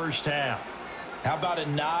in the 1st half. How about a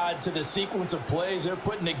nod to the sequence of plays they're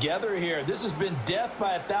putting together here? This has been death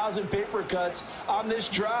by 1,000 paper cuts on this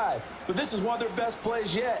drive. But this is one of their best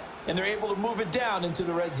plays yet, and they're able to move it down into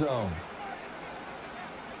the red zone.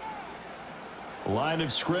 Line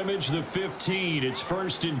of scrimmage, the 15. It's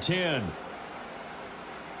 1st and 10.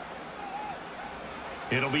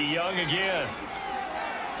 It'll be Young again.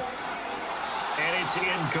 And it's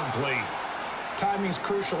incomplete. Timing's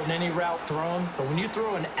crucial in any route thrown, but when you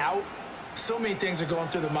throw an out, so many things are going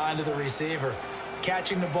through the mind of the receiver.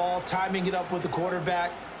 Catching the ball, timing it up with the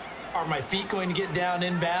quarterback. Are my feet going to get down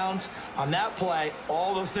inbounds? On that play,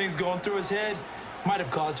 all those things going through his head might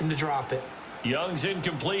have caused him to drop it. Young's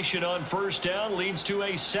incompletion on 1st down leads to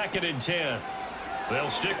a 2nd and 10. They'll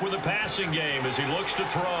stick with the passing game as he looks to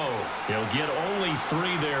throw. He'll get only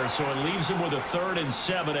 3 there, so it leaves him with a 3rd and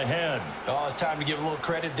 7 ahead. Oh, it's time to give a little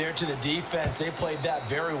credit there to the defense. They played that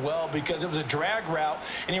very well because it was a drag route,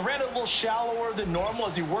 and he ran it a little shallower than normal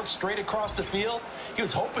as he worked straight across the field. He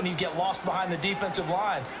was hoping he'd get lost behind the defensive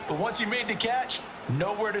line, but once he made the catch,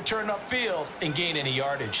 nowhere to turn upfield and gain any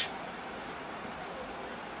yardage.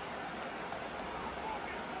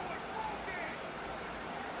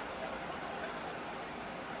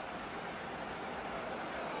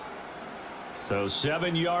 So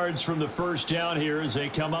 7 yards from the 1st down here as they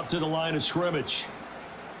come up to the line of scrimmage.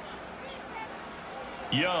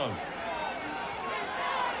 Young.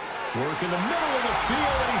 Work in the middle of the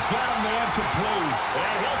field, and he's got a man complete.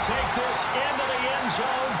 And he'll take this into the end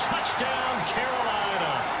zone. Touchdown,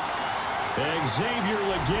 Carolina. Xavier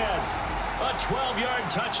Legette. A 12-yard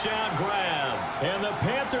touchdown grab. And the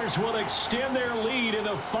Panthers will extend their lead in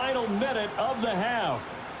the final minute of the half.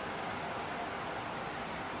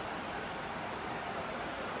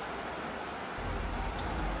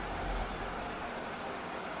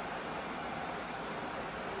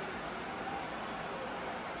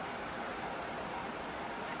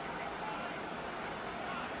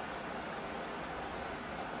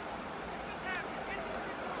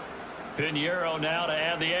 Pinheiro now to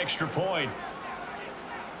add the extra point.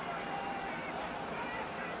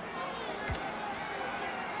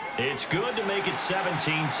 It's good to make it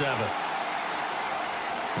 17-7.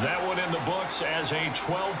 That one in the books as a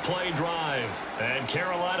 12-play drive. And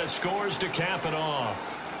Carolina scores to cap it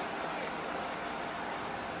off.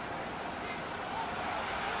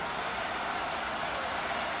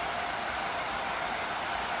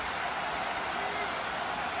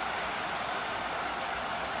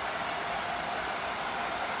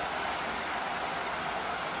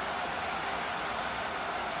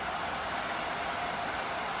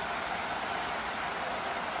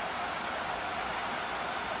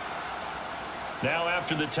 Now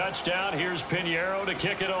after the touchdown, here's Pinheiro to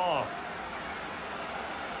kick it off.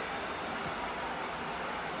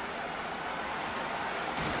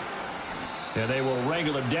 And they will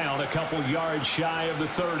wrangle him down a couple yards shy of the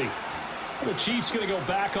 30. The Chiefs going to go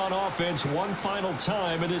back on offense one final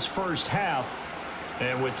time in this first half.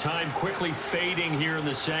 And with time quickly fading here in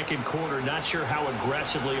the second quarter, not sure how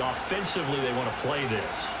aggressively, offensively they want to play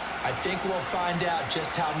this. I think we'll find out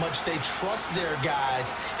just how much they trust their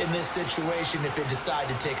guys in this situation if they decide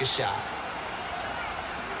to take a shot.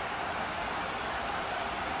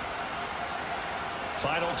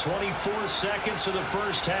 Final 24 seconds of the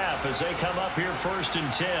first half as they come up here 1st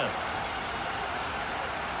and 10.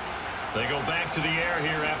 They go back to the air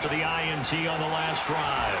here after the INT on the last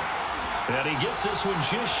drive. And he gets this one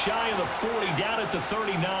just shy of the 40, down at the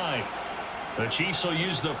 39. The Chiefs will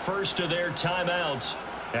use the first of their timeouts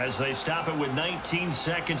as they stop it with 19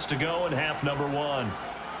 seconds to go in half number 1.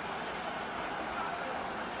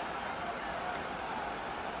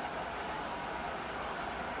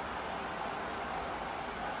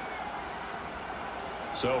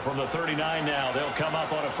 So from the 39 now, they'll come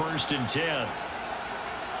up on a 1st and 10.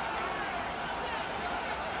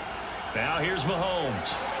 Now here's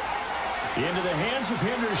Mahomes. Into the hands of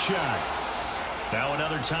Hendershot. Now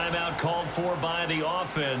another timeout called for by the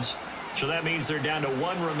offense. So that means they're down to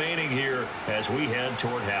 1 remaining here as we head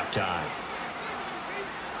toward halftime.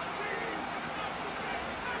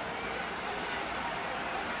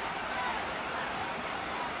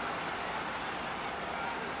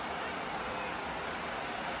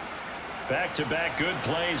 Back-to-back good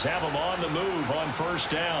plays have them on the move on 1st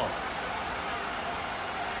down.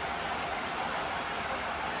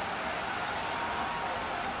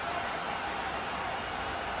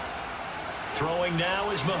 Throwing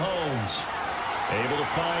now is Mahomes. Able to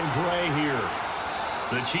find Gray here.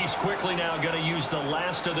 The Chiefs quickly now going to use the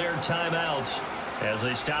last of their timeouts as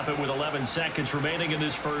they stop it with 11 seconds remaining in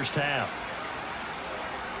this first half.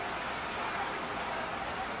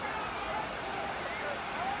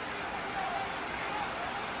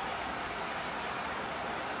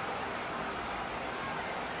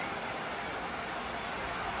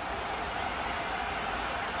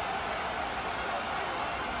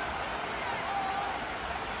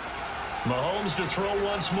 Mahomes to throw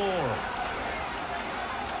once more.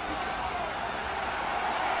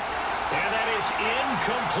 And that is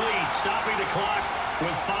incomplete, stopping the clock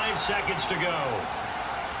with 5 seconds to go.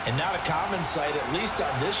 And not a common sight, at least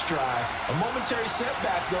on this drive. A momentary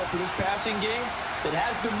setback, though, for this passing game that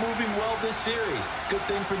has been moving well this series. Good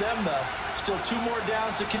thing for them, though. Still 2 more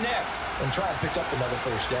downs to connect and try and pick up another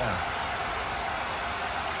first down.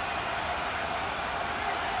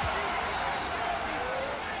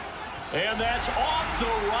 And that's off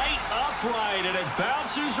the right upright, and it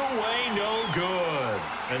bounces away, no good.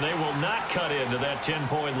 And they will not cut into that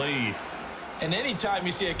 10-point lead. And anytime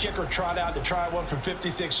you see a kicker trot out to try one from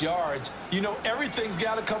 56 yards, you know everything's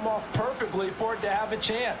got to come off perfectly for it to have a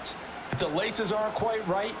chance. If the laces aren't quite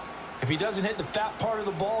right, if he doesn't hit the fat part of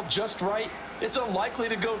the ball just right, it's unlikely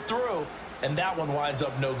to go through, and that one winds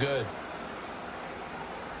up no good.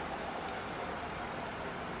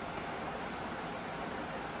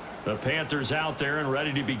 The Panthers out there and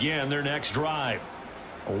ready to begin their next drive.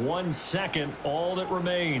 1 second, all that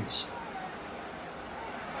remains.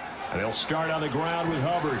 And they'll start on the ground with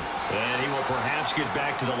Hubbard. And he will perhaps get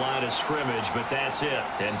back to the line of scrimmage, but that's it.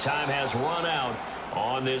 And time has run out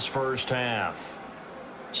on this first half.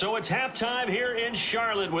 So it's halftime here in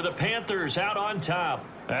Charlotte with the Panthers out on top.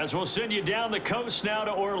 As we'll send you down the coast now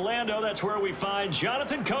to Orlando, that's where we find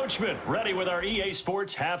Jonathan Coachman ready with our EA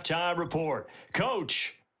Sports Halftime Report.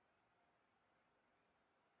 Coach.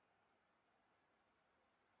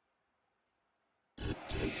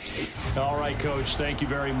 All right, Coach, thank you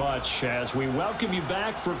very much as we welcome you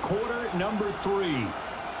back for quarter number 3.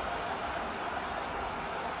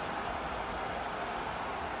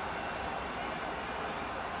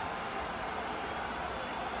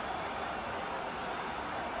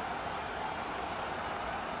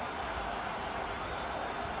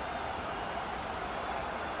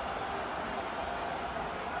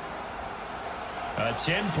 A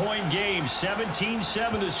 10-point game,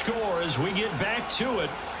 17-7 the score as we get back to it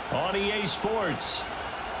on EA Sports.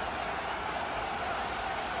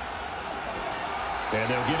 And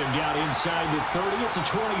they'll get him down inside the 30 at the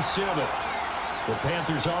 27. The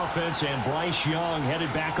Panthers offense and Bryce Young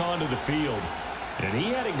headed back onto the field. And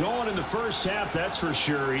he had it going in the first half, that's for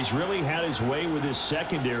sure. He's really had his way with his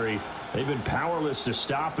secondary. They've been powerless to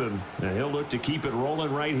stop him, and he'll look to keep it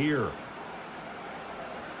rolling right here.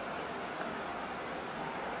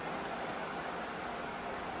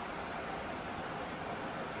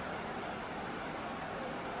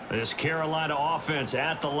 This Carolina offense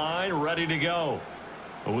at the line, ready to go.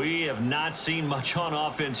 We have not seen much on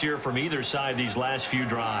offense here from either side these last few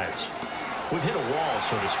drives. We've hit a wall,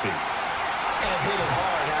 so to speak. And hit it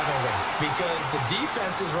hard, haven't we? Because the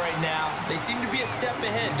defenses right now, they seem to be a step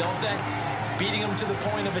ahead, don't they? Beating them to the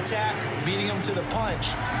point of attack, beating them to the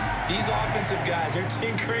punch. These offensive guys are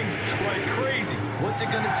tinkering like crazy. What's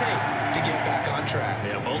it going to take to get back on track?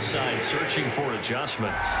 Yeah, both sides searching for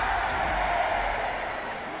adjustments.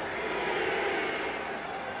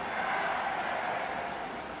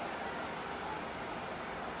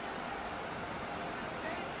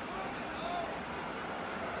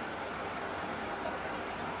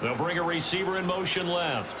 They'll bring a receiver in motion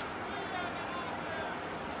left.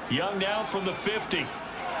 Young now from the 50. And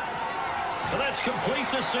that's complete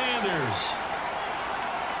to Sanders.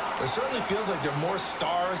 It certainly feels like there are more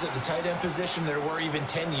stars at the tight end position than there were even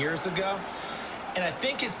 10 years ago. And I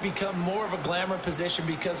think it's become more of a glamour position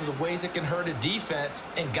because of the ways it can hurt a defense,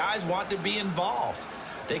 and guys want to be involved.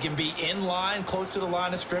 They can be in line, close to the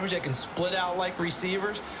line of scrimmage. They can split out like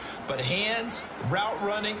receivers. But hands, route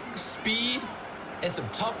running, speed, and some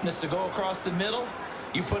toughness to go across the middle,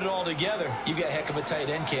 you put it all together, you got a heck of a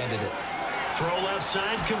tight end candidate. Throw left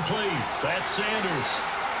side complete. That's Sanders.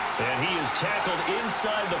 And he is tackled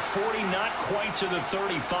inside the 40, not quite to the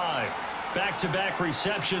 35. Back-to-back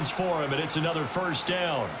receptions for him, and it's another first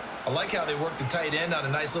down. I like how they work the tight end on a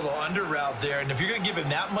nice little under route there, and if you're going to give him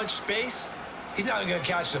that much space, he's not even going to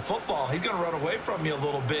catch the football. He's going to run away from you a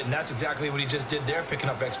little bit, and that's exactly what he just did there, picking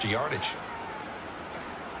up extra yardage.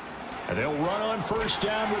 And they'll run on first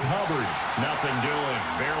down with Hubbard. Nothing doing.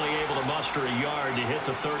 Barely able to muster a yard to hit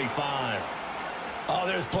the 35. Oh,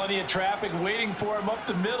 there's plenty of traffic waiting for him up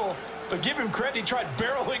the middle. But give him credit, he tried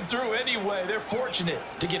barreling through anyway. They're fortunate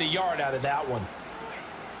to get a yard out of that one.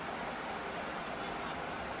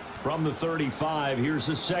 From the 35, here's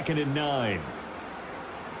a 2nd and 9.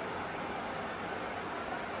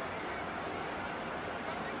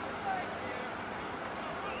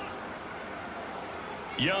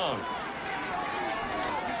 Young.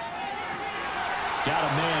 Got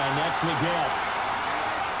a man. That's Leggett.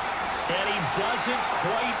 And he doesn't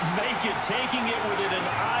quite make it, taking it within an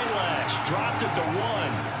eyelash. Dropped at the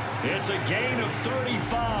 1. It's a gain of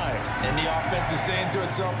 35. And the offense is saying to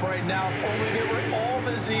itself right now, only they were all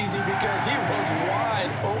this easy because he was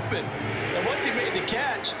wide open. And once he made the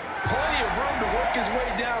catch, plenty of room to work his way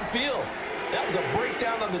downfield. That was a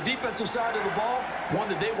breakdown on the defensive side of the ball, one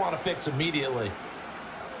that they want to fix immediately.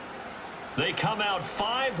 They come out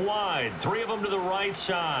 5 wide, 3 of them to the right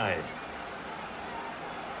side.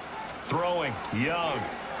 Throwing, Young.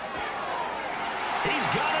 He's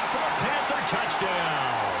got it for a Panther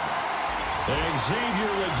touchdown. Xavier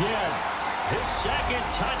Legette, his second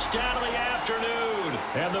touchdown of the afternoon.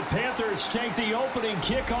 And the Panthers take the opening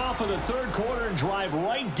kickoff of the third quarter and drive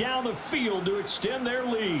right down the field to extend their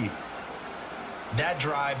lead. That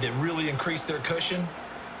drive that really increased their cushion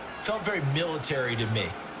felt very military to me.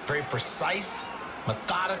 Very precise,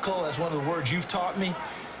 methodical, that's one of the words you've taught me.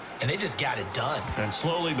 And they just got it done. And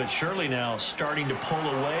slowly but surely now starting to pull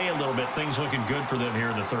away a little bit. Things looking good for them here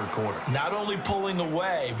in the third quarter. Not only pulling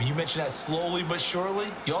away, but you mentioned that slowly but surely.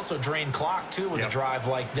 You also drain clock, too, with a drive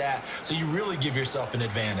like that. So you really give yourself an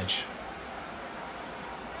advantage.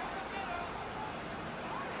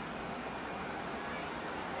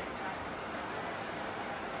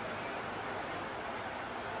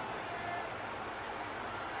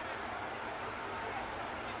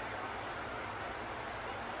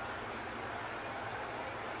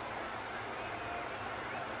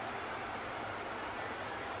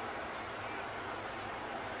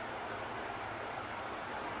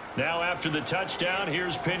 Now after the touchdown,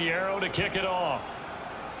 here's Pinheiro to kick it off.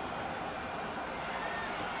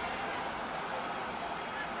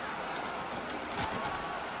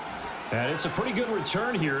 And it's a pretty good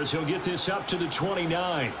return here as he'll get this up to the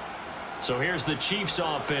 29. So here's the Chiefs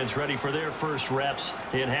offense ready for their first reps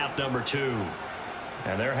in half number 2.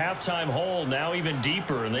 And their halftime hole now even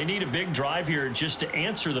deeper, and they need a big drive here just to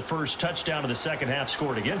answer the first touchdown of the second half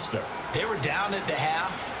scored against them. They were down at the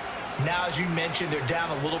half. Now, as you mentioned, they're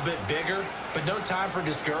down a little bit bigger, but no time for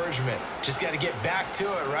discouragement. Just got to get back to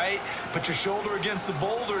it, right? Put your shoulder against the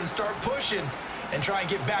boulder and start pushing and try and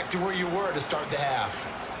get back to where you were to start the half.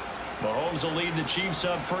 Mahomes will lead the Chiefs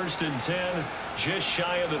up 1st and 10, just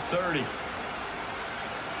shy of the 30.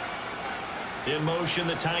 In motion,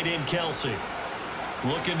 the tight end, Kelsey.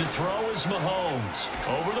 Looking to throw is Mahomes.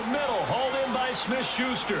 Over the middle, hauled in by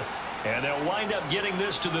Smith-Schuster. And they'll wind up getting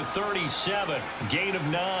this to the 37, gain of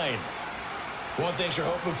 9. One thing you're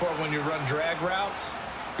hoping for when you run drag routes,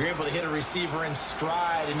 you're able to hit a receiver in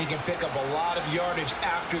stride, and he can pick up a lot of yardage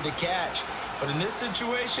after the catch. But in this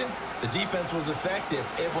situation, the defense was effective,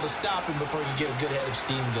 able to stop him before he could get a good head of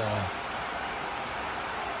steam going.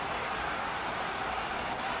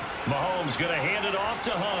 Mahomes going to hand it off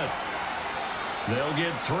to Hunt. They'll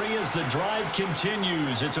get 3 as the drive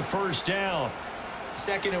continues. It's a first down.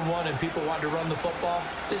 2nd and 1, and people want to run the football.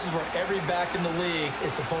 This is where every back in the league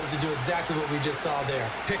is supposed to do exactly what we just saw there.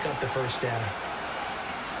 Pick up the first down.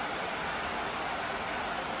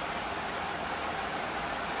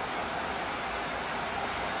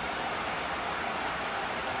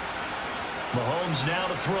 Mahomes now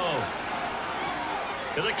to throw.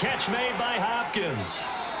 The catch made by Hopkins.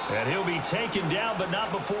 And he'll be taken down, but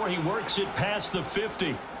not before he works it past the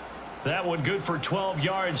 50. That one good for 12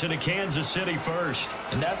 yards and a Kansas City first.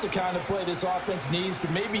 And that's the kind of play this offense needs to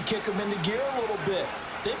maybe kick them into gear a little bit.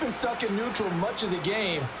 They've been stuck in neutral much of the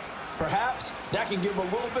game. Perhaps that can give them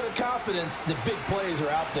a little bit of confidence that big plays are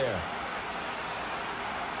out there.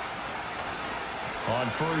 On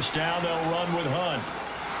first down, they'll run with Hunt.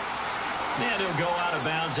 And he'll go out of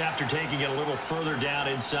bounds after taking it a little further down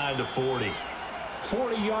inside the 40.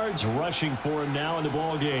 40 yards rushing for him now in the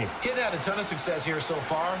ball game. He's had a ton of success here so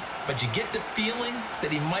far, but you get the feeling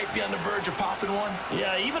that he might be on the verge of popping one.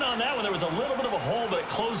 Yeah, even on that one, there was a little bit of a hole, but it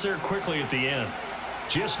closed there quickly at the end.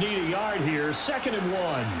 Just need a yard here, 2nd and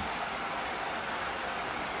 1.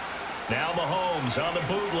 Now Mahomes on the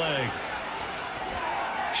bootleg.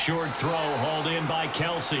 Short throw hauled in by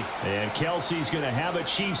Kelsey. And Kelsey's going to have a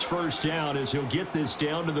Chiefs first down as he'll get this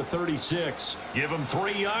down to the 36. Give him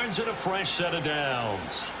 3 yards and a fresh set of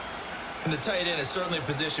downs. And the tight end is certainly a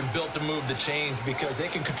position built to move the chains because they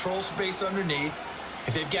can control space underneath.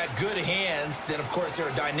 If they've got good hands, then, of course, they're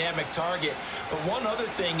a dynamic target. But one other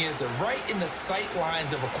thing is they're right in the sight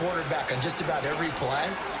lines of a quarterback on just about every play.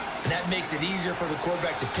 And that makes it easier for the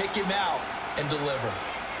quarterback to pick him out and deliver.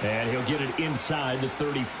 And he'll get it inside the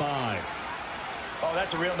 35. Oh,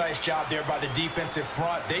 that's a real nice job there by the defensive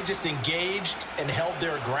front. They just engaged and held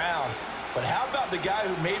their ground. But how about the guy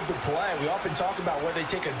who made the play? We often talk about whether they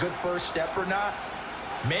take a good first step or not.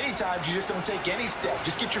 Many times you just don't take any step.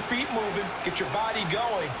 Just get your feet moving, get your body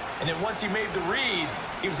going, and then once he made the read,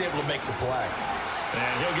 he was able to make the play.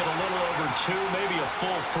 And he'll get a little over 2, maybe a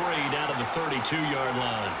full 3 down to the 32-yard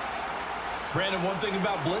line. Brandon, one thing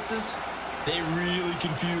about blitzes, they really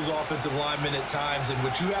confuse offensive linemen at times, and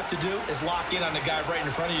what you have to do is lock in on the guy right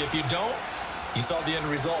in front of you. If you don't, you saw the end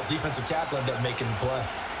result. Defensive tackle ended up making the play.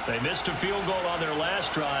 They missed a field goal on their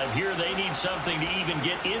last drive. Here they need something to even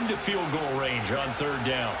get into field goal range on 3rd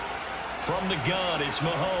down. From the gun, it's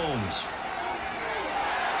Mahomes.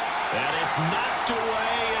 And it's knocked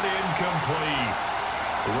away and incomplete.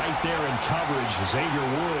 Right there in coverage, Xavier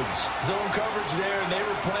Woods. Zone coverage there, and they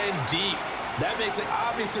were playing deep. That makes it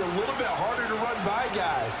obviously a little bit harder to run by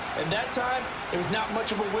guys. And that time, it was not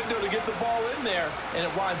much of a window to get the ball in there, and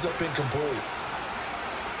it winds up incomplete.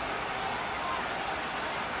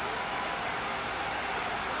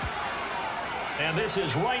 And this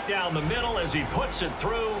is right down the middle as he puts it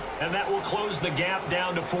through, and that will close the gap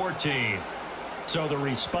down to 14. So the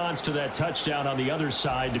response to that touchdown on the other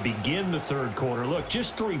side to begin the 3rd quarter. Look,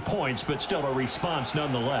 just 3 points, but still a response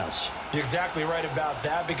nonetheless. You're exactly right about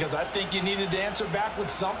that, because I think you needed to answer back with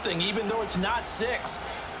something, even though it's not 6.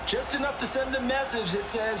 Just enough to send the message that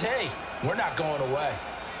says, hey, we're not going away.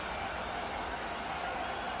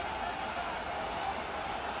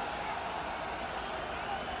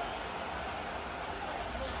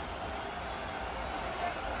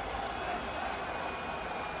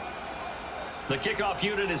 The kickoff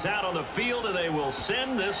unit is out on the field, and they will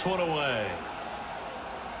send this one away.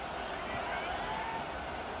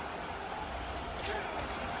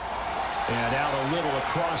 And out a little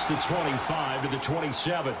across the 25 to the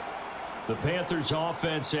 27. The Panthers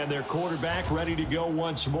offense and their quarterback ready to go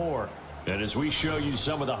once more. And as we show you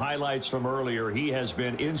some of the highlights from earlier, he has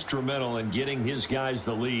been instrumental in getting his guys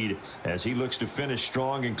the lead as he looks to finish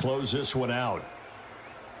strong and close this one out.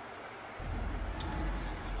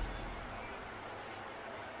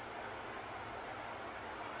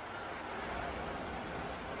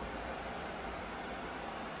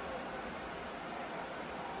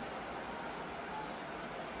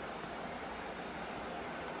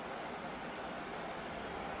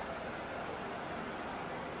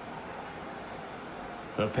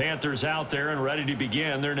 The Panthers out there and ready to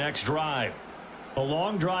begin their next drive. A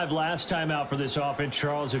long drive last time out for this offense,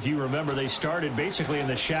 Charles. If you remember, they started basically in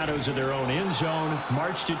the shadows of their own end zone,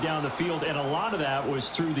 marched it down the field, and a lot of that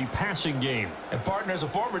was through the passing game. And partner, as a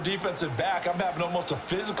former defensive back, I'm having almost a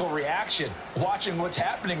physical reaction watching what's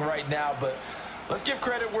happening right now. But let's give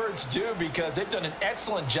credit where it's due, because they've done an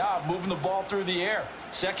excellent job moving the ball through the air.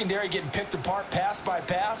 Secondary getting picked apart pass by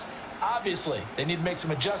pass. Obviously, they need to make some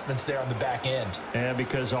adjustments there on the back end. And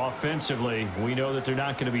because offensively, we know that they're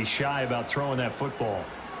not going to be shy about throwing that football.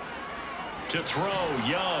 To throw,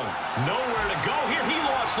 Young. Nowhere to go here. He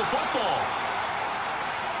lost the football.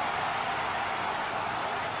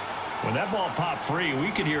 When that ball popped free, we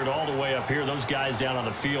could hear it all the way up here. Those guys down on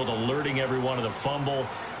the field alerting everyone of the fumble.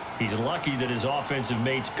 He's lucky that his offensive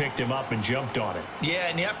mates picked him up and jumped on it. Yeah,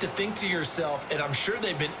 and you have to think to yourself, and I'm sure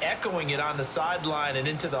they've been echoing it on the sideline and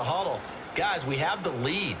into the huddle. Guys, we have the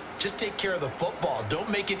lead. Just take care of the football.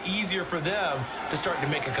 Don't make it easier for them to start to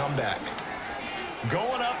make a comeback.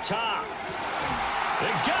 Going up top.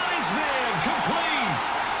 The guy's man complete.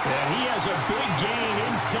 And he has a big gain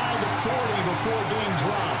inside the 40 before being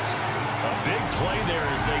dropped. A big play there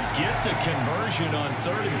as they get the conversion on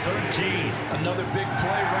 3rd and 13. Another big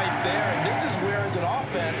play right there, and this is where, as an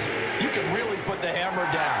offense, you can really put the hammer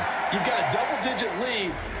down. You've got a double-digit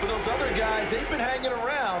lead, but those other guys, they've been hanging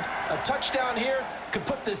around. A touchdown here could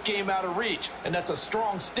put this game out of reach, and that's a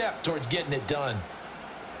strong step towards getting it done.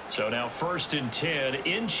 So now 1st and 10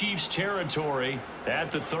 in Chiefs territory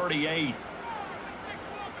at the 38.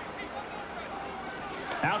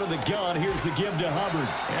 Out of the gun, here's the give to Hubbard.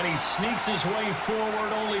 And he sneaks his way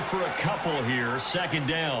forward only for a couple here. 2nd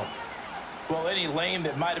down. Well, any lane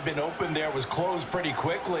that might have been open there was closed pretty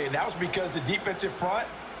quickly, and that was because the defensive front,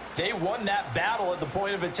 they won that battle at the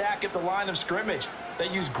point of attack at the line of scrimmage. They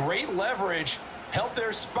used great leverage, held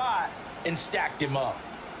their spot, and stacked him up.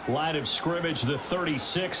 Line of scrimmage, the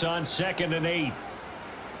 36 on 2nd and 8.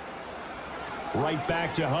 Right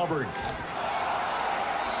back to Hubbard.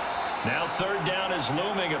 Now 3rd down is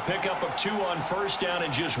looming. A pickup of 2 on 1st down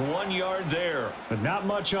and just 1 yard there. But not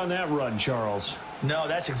much on that run, Charles. No,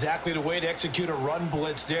 that's exactly the way to execute a run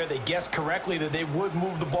blitz there. They guessed correctly that they would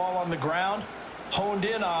move the ball on the ground, honed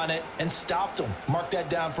in on it, and stopped them. Mark that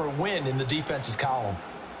down for a win in the defense's column.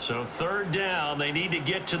 So 3rd down, they need to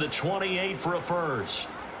get to the 28 for a first.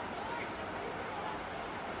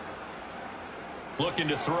 Looking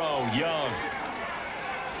to throw, Young.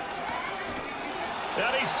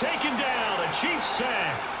 And he's taken down, a Chiefs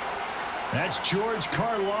sack. That's George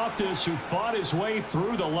Karlaftis, who fought his way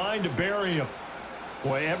through the line to bury him.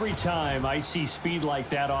 Well, every time I see speed like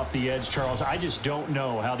that off the edge, Charles, I just don't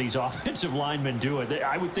know how these offensive linemen do it.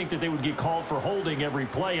 I would think that they would get called for holding every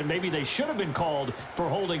play, and maybe they should have been called for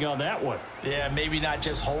holding on that one. Yeah, maybe not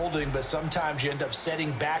just holding, but sometimes you end up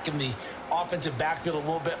setting back in the offensive backfield a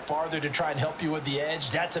little bit farther to try and help you with the edge.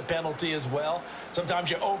 That's a penalty as well. Sometimes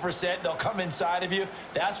you overset, they'll come inside of you.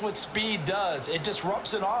 That's what speed does. It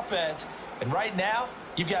disrupts an offense. And right now,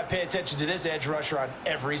 you've got to pay attention to this edge rusher on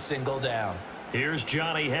every single down. Here's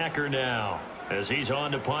Johnny Hacker now as he's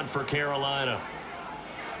on to punt for Carolina.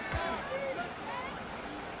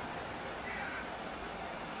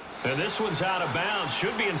 And this one's out of bounds.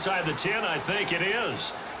 Should be inside the 10, I think it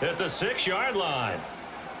is, at the 6-yard line.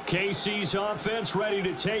 KC's offense ready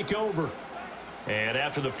to take over. And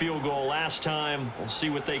after the field goal last time, we'll see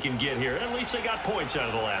what they can get here. At least they got points out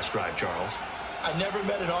of the last drive, Charles. I never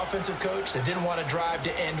met an offensive coach that didn't want to drive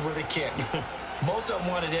to end with a kick. Most of them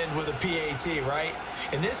want to end with a PAT, right?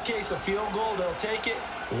 In this case, a field goal, they'll take it.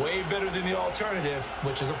 Way better than the alternative,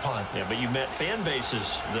 which is a punt. Yeah, but you met fan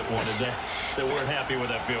bases that wanted that, that weren't happy with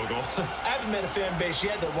that field goal. I haven't met a fan base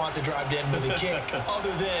yet that wants to drive to end with a kick, other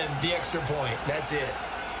than the extra point. That's it.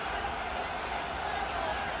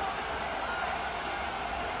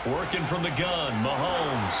 Working from the gun,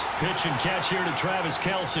 Mahomes. Pitch and catch here to Travis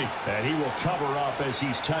Kelce. And he will cover up as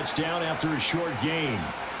he's touched down after a short gain.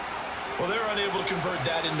 Well, they're unable to convert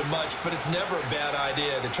that into much, but it's never a bad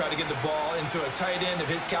idea to try to get the ball into a tight end of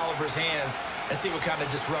his caliber's hands and see what kind of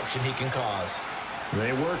disruption he can cause.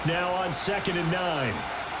 They work now on 2nd and 9.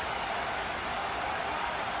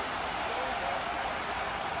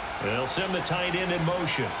 They'll send the tight end in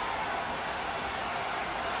motion.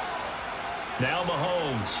 Now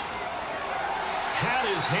Mahomes had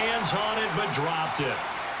his hands on it but dropped it.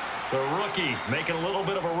 The rookie making a little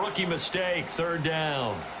bit of a rookie mistake. 3rd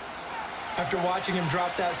down. After watching him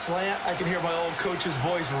drop that slant, I can hear my old coach's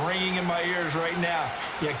voice ringing in my ears right now.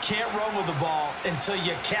 You can't run with the ball until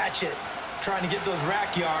you catch it. Trying to get those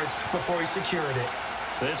rack yards before he secured it.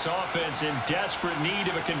 This offense in desperate need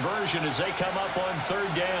of a conversion as they come up on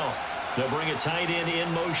 3rd down. They'll bring a tight end in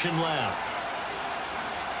motion left.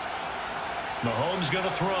 Mahomes going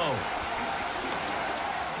to throw.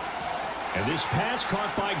 And this pass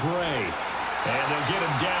caught by Gray. And they'll get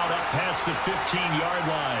him down up past the 15-yard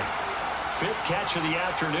line. 5th catch of the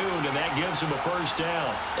afternoon, and that gives him a 1st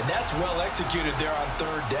down. And that's well executed there on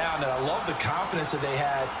 3rd down, and I love the confidence that they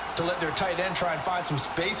had to let their tight end try and find some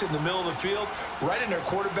space in the middle of the field, right in their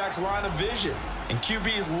quarterback's line of vision. And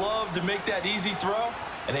QBs love to make that easy throw,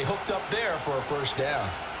 and they hooked up there for a 1st down.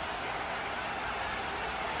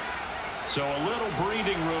 So a little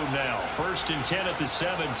breathing room now. 1st and 10 at the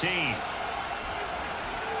 17.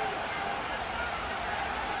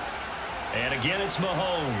 And again, it's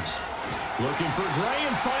Mahomes. Looking for Gray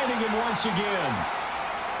and finding him once again.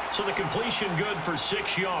 So the completion good for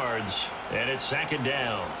 6 yards, and it's 2nd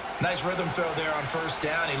down. Nice rhythm throw there on 1st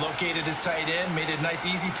down. He located his tight end, made it a nice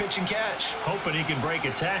easy pitch and catch. Hoping he can break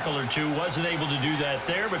a tackle or two. Wasn't able to do that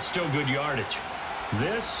there, but still good yardage.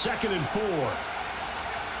 This 2nd and 4.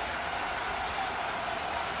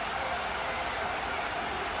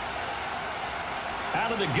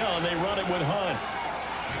 Out of the gun, they run it with Hunt.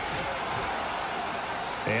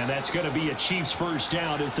 And that's going to be a Chiefs 1st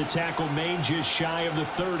down as the tackle made just shy of the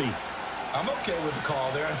 30. I'm okay with the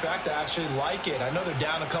call there. In fact, I actually like it. I know they're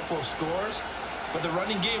down a couple of scores, but the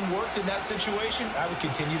running game worked in that situation. I would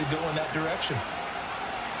continue to go in that direction.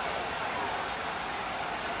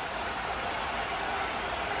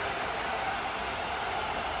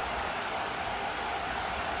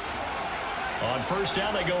 On 1st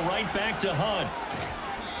down, they go right back to Hunt.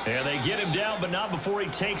 And they get him down, but not before he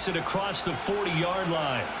takes it across the 40-yard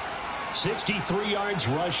line. 63 yards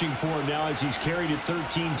rushing for him now as he's carried it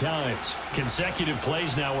 13 times. Consecutive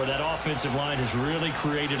plays now where that offensive line has really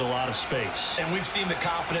created a lot of space. And we've seen the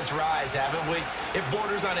confidence rise, haven't we? It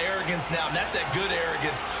borders on arrogance now, and that's that good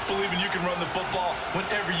arrogance, believing you can run the football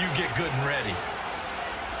whenever you get good and ready.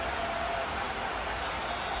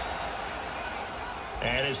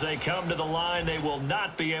 And as they come to the line, they will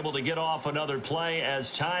not be able to get off another play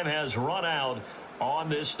as time has run out on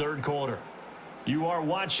this 3rd quarter. You are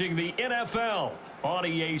watching the NFL on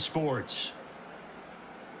EA Sports.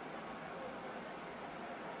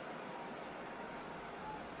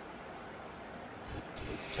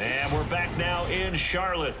 And we're back now in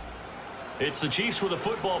Charlotte. It's the Chiefs with a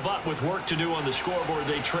football, but with work to do on the scoreboard.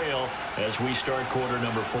 They trail as we start quarter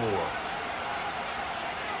number 4.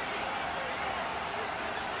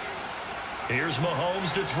 Here's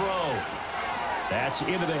Mahomes to throw. That's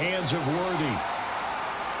into the hands of Worthy.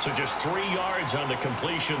 So just 3 yards on the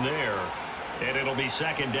completion there. And it'll be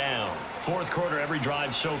second down. Fourth quarter, every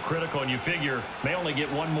drive's so critical, and you figure may only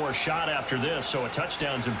get one more shot after this, so a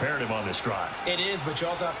touchdown's imperative on this drive. It is, but you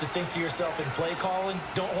also have to think to yourself in play calling,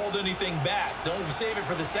 don't hold anything back. Don't save it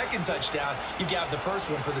for the second touchdown. You got the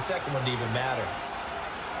first one for the second one to even matter.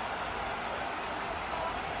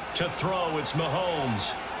 To throw, it's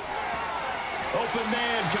Mahomes. Open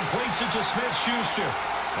man, completes it to Smith-Schuster.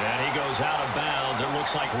 And he goes out of bounds. It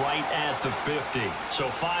looks like right at the 50. So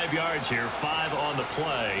 5 yards here, 5 on the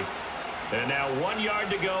play. And now 1 yard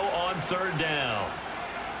to go on third down.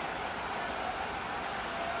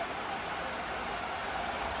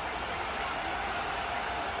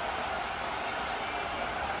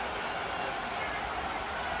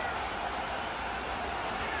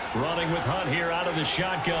 Running with Hunt here out of the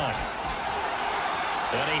shotgun.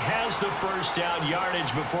 And he has the first down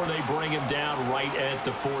yardage before they bring him down right at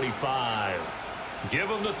the 45. Give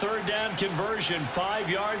him the third down conversion, 5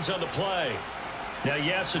 yards on the play. Now,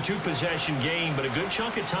 yes, a two-possession game, but a good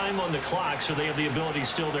chunk of time on the clock, so they have the ability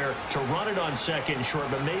still there to run it on second and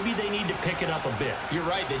short, but maybe they need to pick it up a bit. You're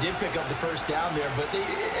right. They did pick up the first down there, but they,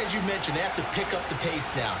 as you mentioned, they have to pick up the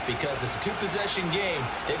pace now because it's a two-possession game.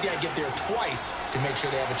 They've got to get there twice to make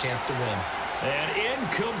sure they have a chance to win. And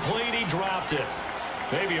incomplete, he dropped it.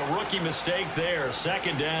 Maybe a rookie mistake there,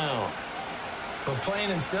 second down. But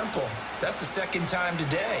plain and simple, that's the second time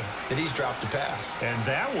today that he's dropped a pass. And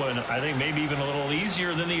that one, I think, maybe even a little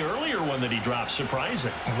easier than the earlier one that he dropped.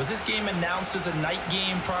 Surprising. Was this game announced as a night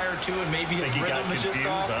game prior to, and maybe his rhythm is just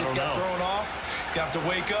off? He's got thrown off. He's got to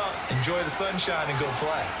wake up, enjoy the sunshine, and go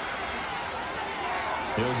play.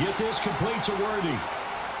 He'll get this complete to Worthy.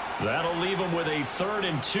 That'll leave them with a 3rd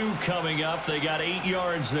and 2 coming up. They got 8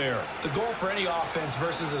 yards there. The goal for any offense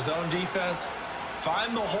versus his own defense,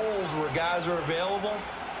 find the holes where guys are available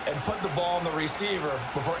and put the ball in the receiver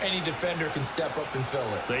before any defender can step up and fill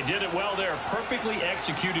it. They did it well there. Perfectly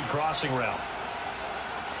executed crossing route.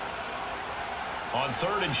 On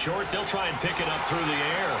 3rd and short, they'll try and pick it up through the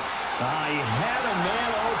air. He had a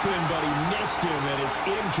man open, but he missed him, and it's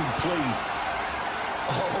incomplete.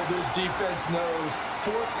 Oh, this defense knows.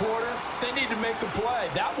 Fourth quarter, they need to make a play.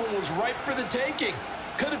 That one was ripe for the taking.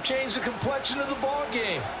 Could have changed the complexion of the ball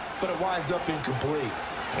game, but it winds up incomplete.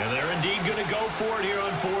 And they're indeed going to go for it here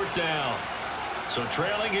on 4th down. So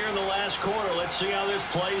trailing here in the last quarter, let's see how this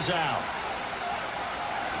plays out.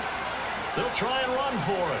 They'll try and run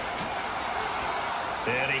for it.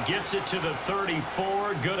 And he gets it to the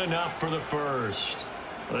 34, good enough for the first.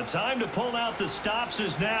 The time to pull out the stops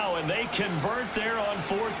is now, and they convert there on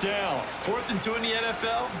 4th down. 4th and 2 in the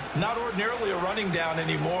NFL, not ordinarily a running down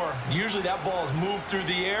anymore. Usually that ball is moved through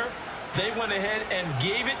the air. They went ahead and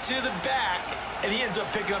gave it to the back, and he ends up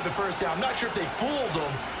picking up the first down. I'm not sure if they fooled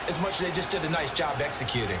him as much as they just did a nice job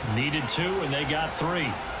executing. Needed 2, and they got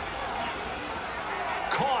 3.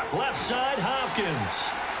 Caught left side, Hopkins.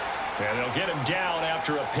 And they'll get him down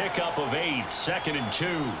after a pickup of 8, 2nd and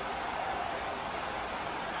 2.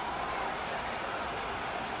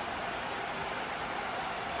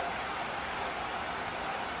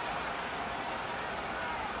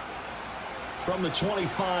 From the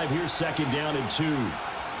 25, here's 2nd down and 2.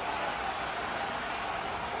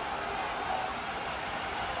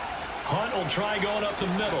 Hunt will try going up the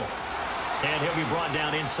middle. And he'll be brought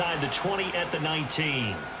down inside the 20 at the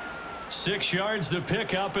 19. 6 yards to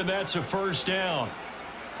pick up, and that's a first down.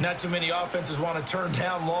 Not too many offenses want to turn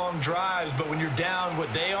down long drives, but when you're down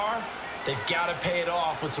what they are, they've got to pay it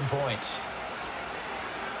off with some points.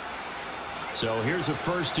 So here's a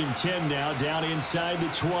 1st and 10 now, down inside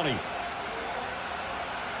the 20.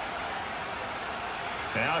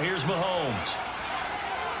 Now here's Mahomes.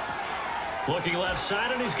 Looking left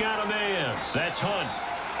side, and he's got a man. That's Hunt.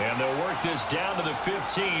 And they'll work this down to the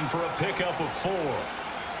 15 for a pickup of 4.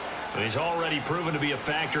 But he's already proven to be a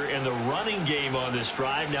factor in the running game on this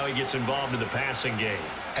drive. Now he gets involved in the passing game.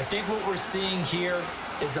 I think what we're seeing here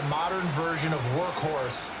is the modern version of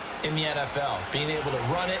workhorse in the NFL, being able to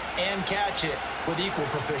run it and catch it with equal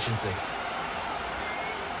proficiency.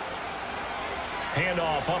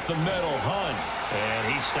 Handoff up the middle, Hunt.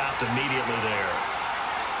 And he stopped immediately there.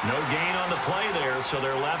 No gain on the play there, so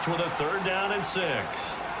they're left with a 3rd down and 6.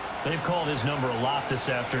 They've called his number a lot this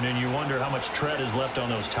afternoon. You wonder how much tread is left on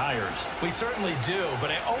those tires. We certainly do,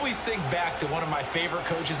 but I always think back to one of my favorite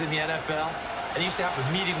coaches in the NFL. And he used to have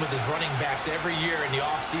a meeting with his running backs every year in the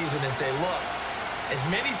offseason and say, look, as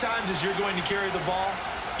many times as you're going to carry the ball,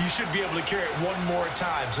 you should be able to carry it one more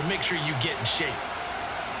time, so make sure you get in shape.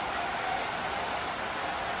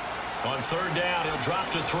 On 3rd down, he'll drop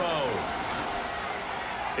to throw.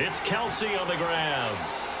 It's Kelsey on the ground.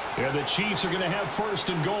 And the Chiefs are going to have first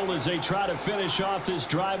and goal as they try to finish off this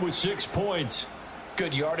drive with 6 points.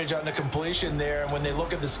 Good yardage on the completion there. And when they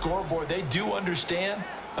look at the scoreboard, they do understand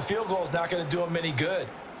a field goal is not going to do them any good.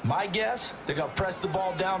 My guess, they're going to press the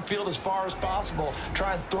ball downfield as far as possible,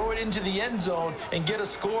 try and throw it into the end zone and get a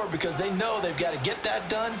score because they know they've got to get that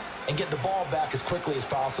done and get the ball back as quickly as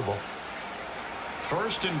possible.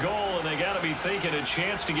 First and goal, and they got to be thinking a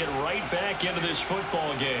chance to get right back into this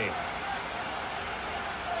football game.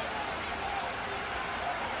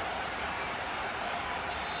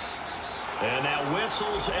 And now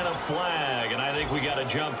whistles and a flag, and I think we got to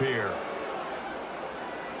jump here.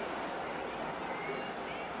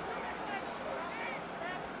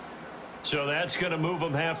 So that's going to move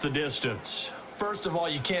them half the distance. First of all,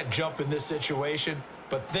 you can't jump in this situation,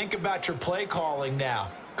 but think about your play calling now.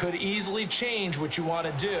 Could easily change what you want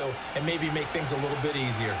to do and maybe make things a little bit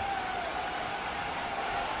easier.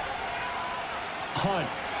 Hunt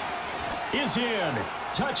is in.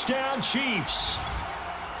 Touchdown, Chiefs.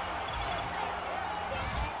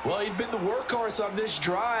 Well, he'd been the workhorse on this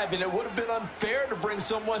drive, and it would have been unfair to bring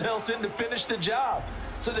someone else in to finish the job.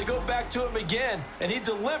 So they go back to him again, and he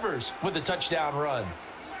delivers with a touchdown run.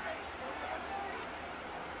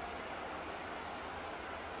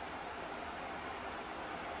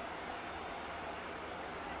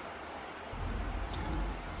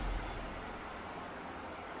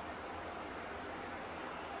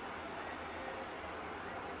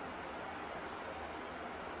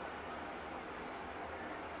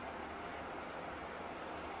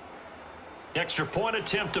 Extra point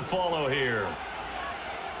attempt to follow here.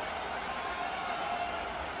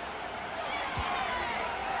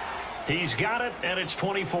 He's got it, and it's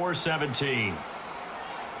 24-17.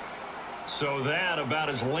 So that about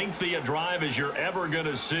as lengthy a drive as you're ever going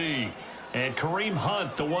to see. And Kareem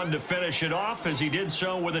Hunt, the one to finish it off, as he did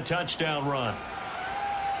so with a touchdown run.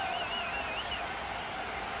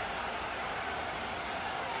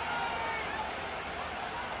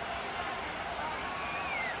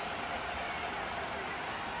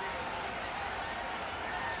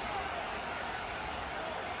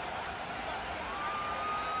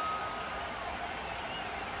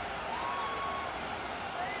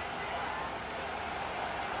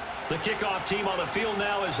 The kickoff team on the field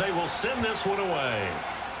now as they will send this one away.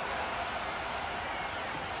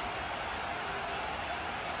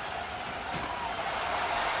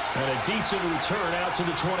 And a decent return out to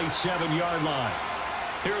the 27-yard line.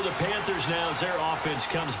 Here are the Panthers now as their offense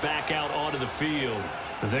comes back out onto the field.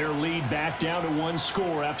 Their lead back down to 1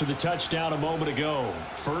 score after the touchdown a moment ago.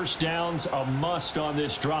 First down's a must on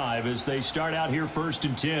this drive as they start out here 1st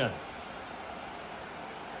and 10.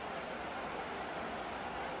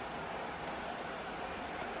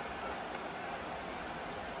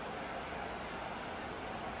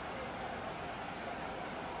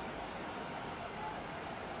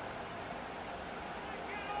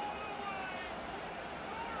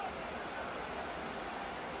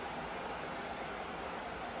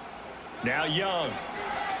 Now Young.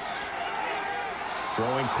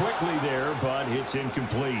 Throwing quickly there, but it's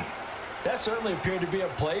incomplete. That certainly appeared to be a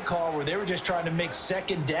play call where they were just trying to make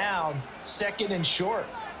second down, second and short.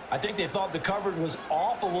 I think they thought the coverage was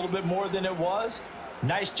off a little bit more than it was.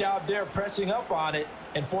 Nice job there pressing up on it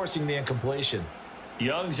and forcing the incompletion.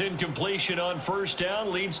 Young's incompletion on first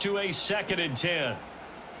down leads to a 2nd and 10.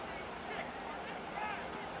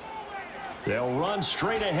 They'll run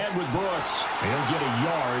straight ahead with Brooks. He'll get a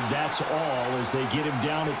yard, that's all, as they get him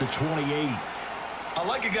down at the 28. I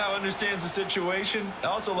like a guy who understands the situation. I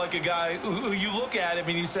also like a guy who you look at him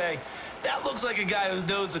and you say, that looks like a guy who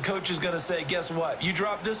knows the coach is going to say, guess what? You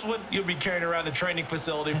drop this one, you'll be carrying around the training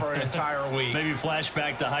facility for an entire week. Maybe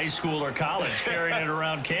flashback to high school or college, carrying it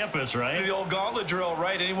around campus, right? The old gauntlet drill,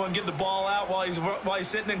 right? Anyone get the ball out while he's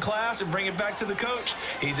sitting in class and bring it back to the coach?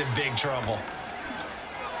 He's in big trouble.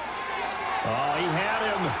 Oh, he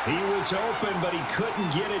had him. He was open, but he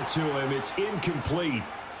couldn't get it to him. It's incomplete.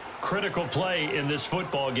 Critical play in this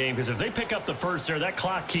football game because if they pick up the first there, that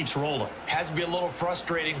clock keeps rolling. Has to be a little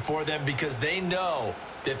frustrating for them because they know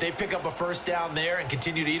that if they pick up a first down there and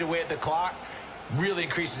continue to eat away at the clock, really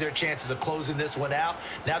increases their chances of closing this one out.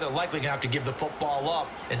 Now they're likely going to have to give the football up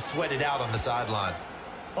and sweat it out on the sideline.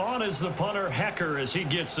 On is the punter, Hecker, as he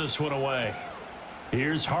gets this one away.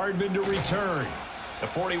 Here's Hardman to return. A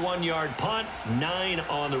 41-yard punt, 9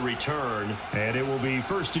 on the return. And it will be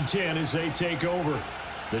 1st and 10 as they take over.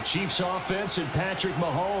 The Chiefs offense and Patrick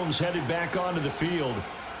Mahomes headed back onto the field.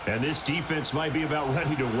 And this defense might be about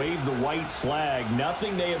ready to wave the white flag.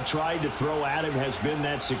 Nothing they have tried to throw at him has been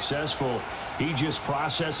that successful. He just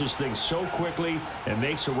processes things so quickly and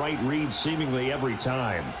makes a right read seemingly every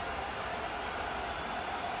time.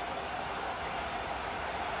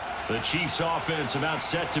 The Chiefs offense about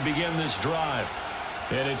set to begin this drive.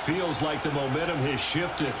 And it feels like the momentum has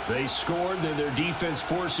shifted. They scored, then their defense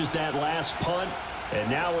forces that last punt. And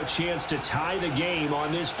now a chance to tie the game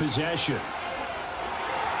on this possession.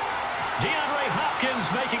 DeAndre Hopkins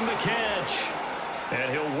making the catch. And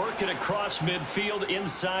he'll work it across midfield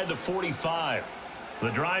inside the 45. The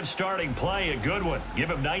drive starting play, a good one. Give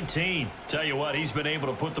him 19. Tell you what, he's been able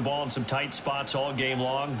to put the ball in some tight spots all game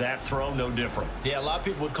long. That throw, no different. Yeah, a lot of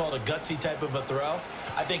people would call it a gutsy type of a throw.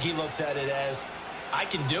 I think he looks at it as, I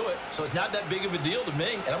can do it, so it's not that big of a deal to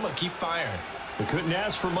me, and I'm going to keep firing. We couldn't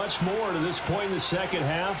ask for much more to this point in the second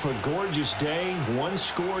half. A gorgeous day,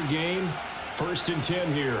 one-score game. 1st and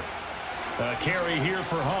 10 here. A carry here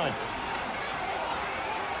for Hunt.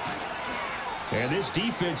 And this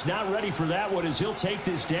defense not ready for that one as he'll take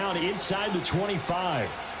this down inside the 25.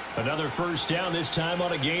 Another first down, this time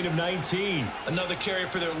on a gain of 19. Another carry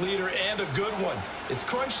for their leader and a good one. It's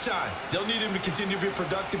crunch time. They'll need him to continue to be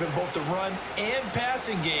productive in both the run and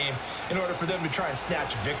passing game in order for them to try and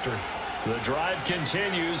snatch victory. The drive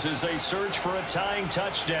continues as they search for a tying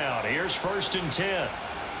touchdown. Here's 1st and 10.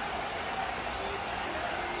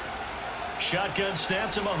 Shotgun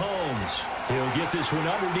snap to Mahomes. He'll get this one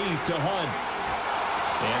underneath to Hunt.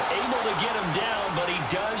 And able to get him down, but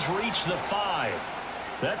he does reach the 5.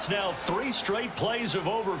 That's now 3 straight plays of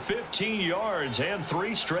over 15 yards and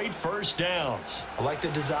 3 straight first downs. I like the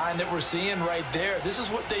design that we're seeing right there. This is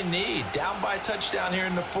what they need. Down by a touchdown here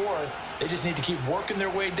in the 4th. They just need to keep working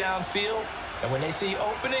their way downfield. And when they see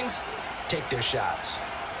openings, take their shots.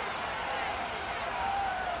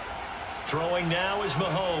 Throwing now is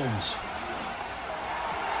Mahomes.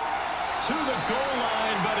 To the goal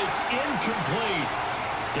line, but it's incomplete.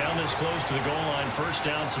 Down this close to the goal line, first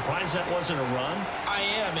down. Surprised that wasn't a run? I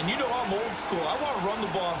am, and you know I'm old school. I want to run the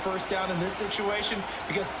ball on first down in this situation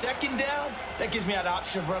because second down, that gives me that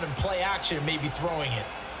option of running play action and maybe throwing it.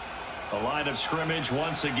 A line of scrimmage,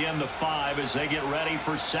 once again the 5 as they get ready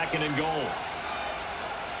for 2nd and goal.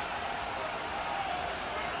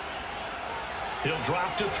 He'll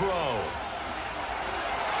drop to throw.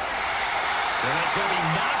 And that's going to be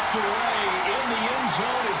knocked away in the end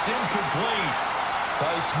zone. It's incomplete.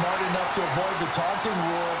 Well, he's smart enough to avoid the taunting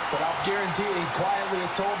rule, but I'll guarantee he quietly has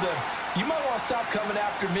told them, you might want to stop coming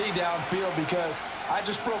after me downfield because I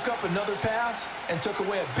just broke up another pass and took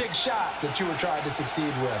away a big shot that you were trying to succeed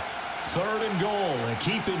with. 3rd and goal, and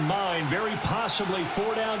keep in mind, very possibly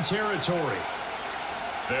 4-down territory.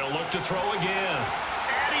 They'll look to throw again.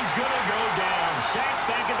 And he's going to go down. Sacked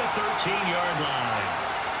back at the 13-yard line.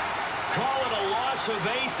 Call it a loss of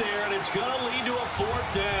 8 there, and it's going to lead to a 4th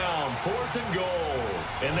down. 4th and goal.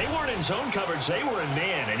 And they weren't in zone coverage. They were in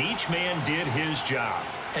man, and each man did his job.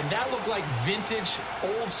 And that looked like vintage,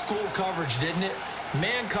 old-school coverage, didn't it?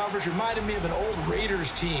 Man coverage reminded me of an old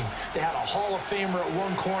Raiders team. They had a Hall of Famer at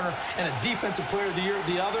one corner and a Defensive Player of the Year at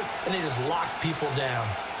the other, and they just locked people down.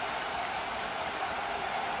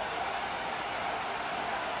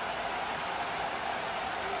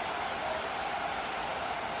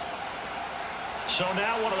 So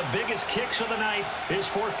now one of the biggest kicks of the night is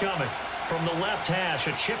forthcoming. From the left hash,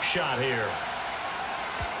 a chip shot here.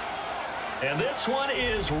 And this one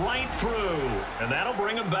is right through. And that'll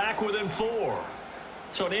bring them back within 4.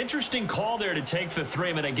 So an interesting call there to take the 3.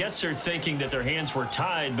 I mean, I guess they're thinking that their hands were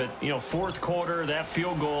tied, but, you know, 4th quarter, that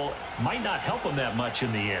field goal might not help them that much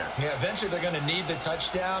in the end. Yeah, eventually they're going to need the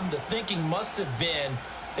touchdown. The thinking must have been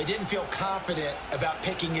they didn't feel confident about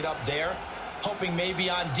picking it up there, hoping maybe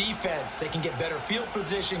on defense they can get better field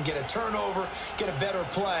position, get a turnover, get a better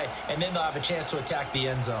play, and then they'll have a chance to attack the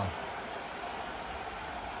end zone.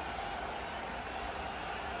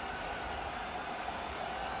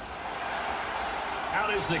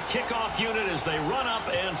 Out is the kickoff unit as they run up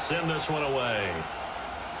and send this one away.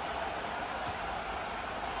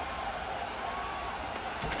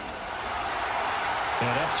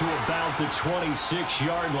 And up to about the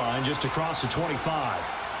 26-yard line, just across the 25.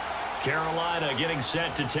 Carolina getting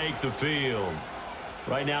set to take the field.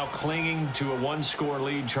 Right now clinging to a 1-score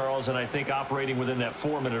lead, Charles, and I think operating within that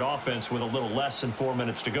 4-minute offense with a little less than 4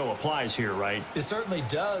 minutes to go applies here, right? It certainly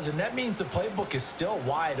does, and that means the playbook is still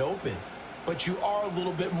wide open. But you are a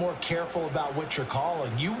little bit more careful about what you're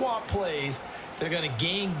calling. You want plays that are going to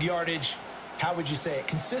gain yardage, how would you say it,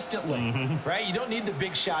 consistently, right? You don't need the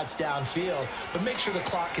big shots downfield, but make sure the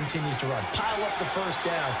clock continues to run. Pile up the first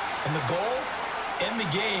downs. And the goal, end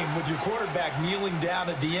the game with your quarterback kneeling down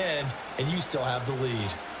at the end, and you still have the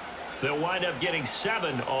lead. They'll wind up getting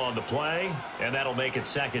 7 on the play, and that'll make it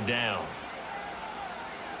 2nd down.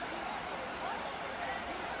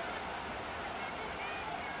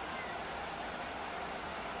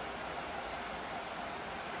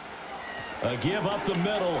 A give up the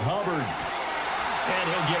middle, Hubbard. And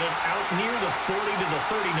he'll get it out near the 40 to the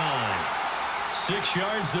 39. 6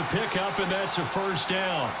 yards the pickup, and that's a first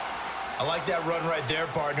down. I like that run right there,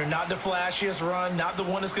 partner. Not the flashiest run, not the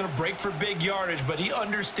one that's going to break for big yardage, but he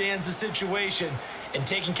understands the situation, and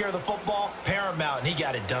taking care of the football, paramount, and he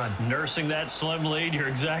got it done. Nursing that slim lead, you're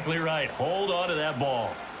exactly right. Hold on to that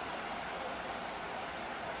ball.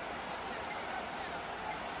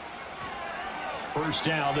 First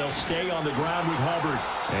down, they'll stay on the ground with Hubbard.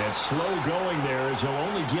 And slow going there as he'll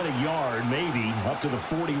only get a yard, maybe, up to the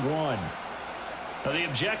 41. Now, the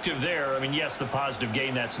objective there, I mean, yes, the positive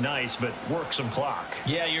gain, that's nice, but work some clock.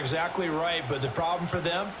 Yeah, you're exactly right, but the problem for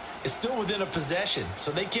them is still within a possession,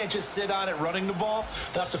 so they can't just sit on it running the ball.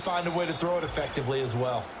 They'll have to find a way to throw it effectively as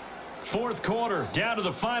well. Fourth quarter, down to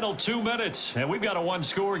the final 2 minutes, and we've got a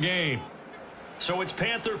one-score game. So it's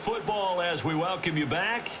Panther football as we welcome you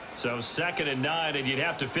back. So 2nd and 9, and you'd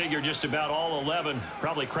have to figure just about all 11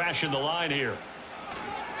 probably crashing the line here.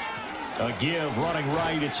 A give running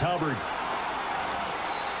right, it's Hubbard.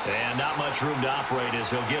 And not much room to operate as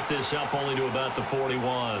he'll get this up only to about the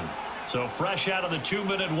 41. So fresh out of the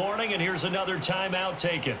 2-minute warning, and here's another timeout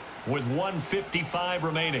taken with 1:55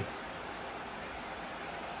 remaining.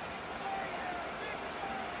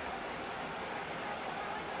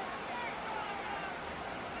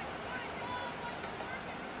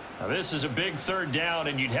 Now this is a big 3rd down,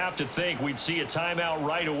 and you'd have to think we'd see a timeout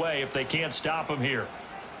right away if they can't stop him here.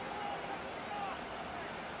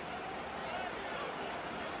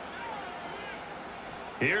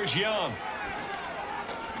 Here's Young.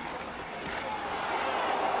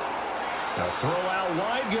 A throw out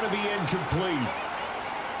wide, going to be incomplete.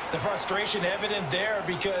 The frustration evident there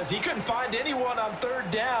because he couldn't find anyone on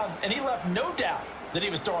 3rd down, and he left no doubt that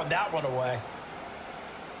he was throwing that one away.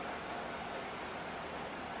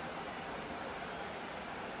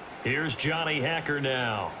 Here's Johnny Hacker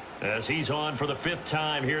now as he's on for the 5th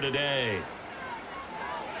time here today.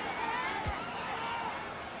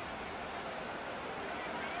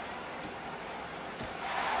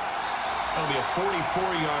 That'll be a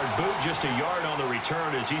 44-yard boot, just a yard on the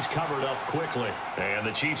return as he's covered up quickly. And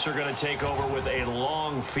the Chiefs are going to take over with a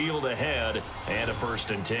long field ahead and a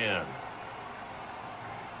 1st and 10.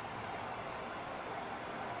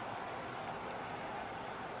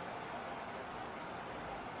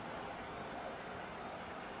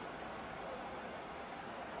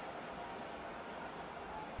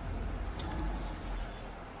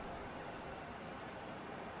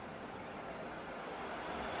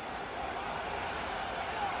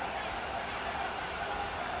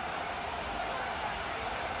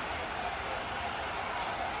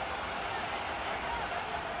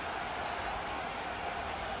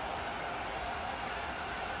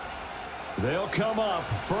 They'll come up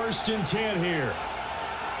 1st and 10 here.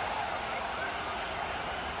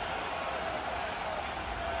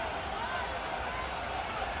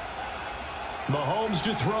 Mahomes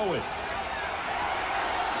to throw it.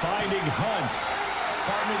 Finding Hunt.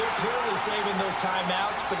 Partner, they're clearly saving those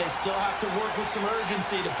timeouts, but they still have to work with some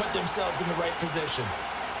urgency to put themselves in the right position.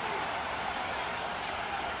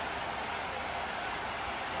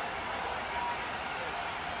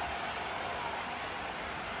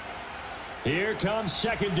 Here comes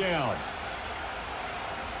 2nd down.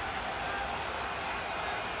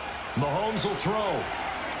 Mahomes will throw.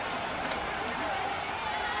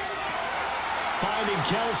 Finding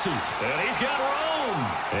Kelsey. And he's got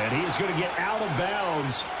room. And he is going to get out of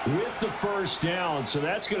bounds with the 1st down. So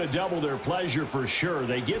that's going to double their pleasure for sure.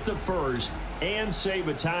 They get the 1st and save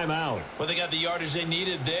a timeout. Well, they got the yardage they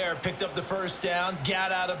needed there. Picked up the 1st down.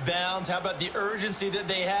 Got out of bounds. How about the urgency that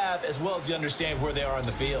they have as well as the understanding where they are in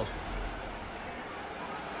the field?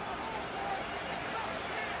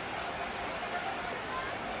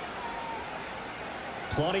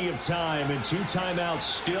 Plenty of time and 2 timeouts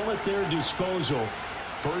still at their disposal.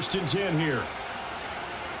 1st and 10 here.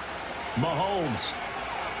 Mahomes.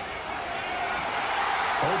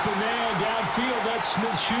 Open man downfield. That's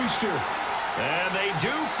Smith-Schuster. And they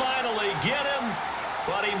do finally get him,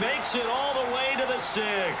 but he makes it all the way to the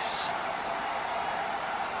 6.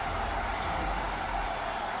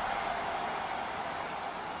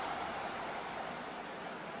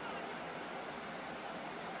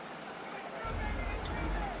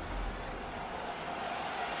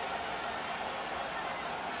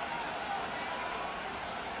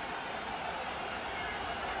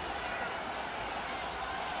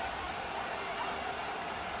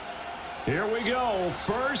 Here we go,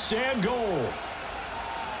 1st and goal.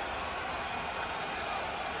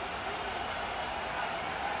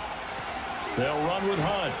 They'll run with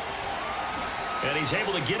Hunt. And he's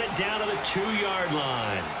able to get it down to the 2-yard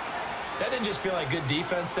line. That didn't just feel like good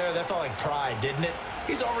defense there. That felt like pride, didn't it?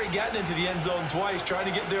 He's already gotten into the end zone twice, trying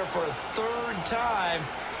to get there for a third time.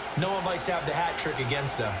 No one likes to have the hat trick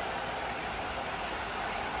against them.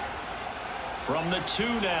 From the 2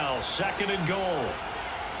 now, 2nd and goal.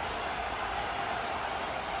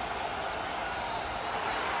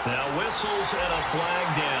 Now whistles and a flag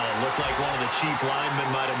down. Looked like one of the chief linemen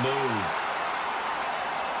might have moved.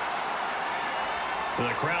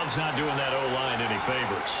 The crowd's not doing that O-line any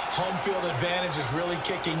favors. Home field advantage is really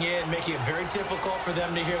kicking in, making it very difficult for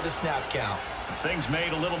them to hear the snap count. Things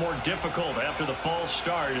made a little more difficult after the false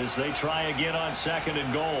start as they try again on 2nd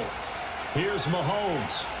and goal. Here's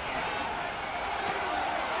Mahomes.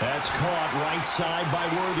 That's caught right side by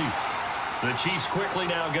Worthy. The Chiefs quickly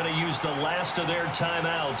now going to use the last of their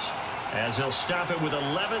timeouts as they'll stop it with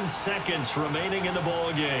 11 seconds remaining in the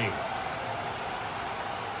ball game.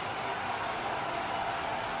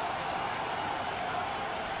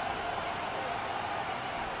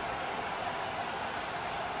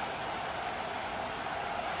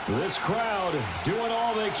 This crowd doing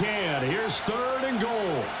all they can. Here's 3rd and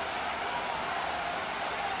goal.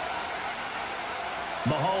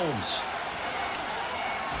 Mahomes.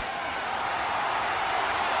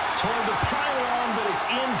 Toward the pylon, but it's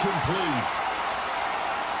incomplete.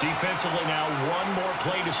 Defensively now, one more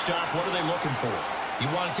play to stop. What are they looking for?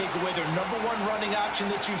 You want to take away their #1 running option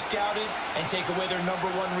that you scouted and take away their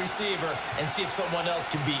 #1 receiver and see if someone else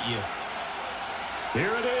can beat you.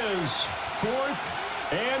 Here it is, 4th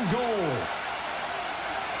and goal.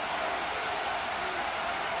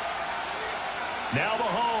 Now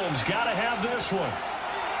Mahomes got to have this one.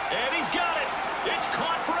 And he's got it. It's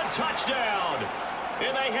caught for a touchdown.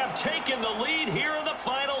 And they have taken the lead here in the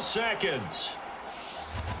final seconds.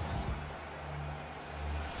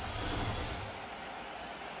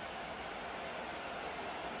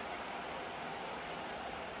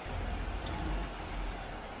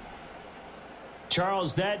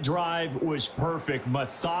 Charles, that drive was perfect,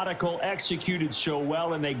 methodical, executed so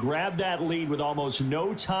well, and they grabbed that lead with almost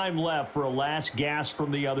no time left for a last gasp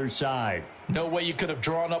from the other side. No way you could have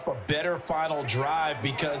drawn up a better final drive,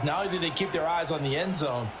 because not only did they keep their eyes on the end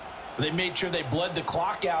zone, but they made sure they bled the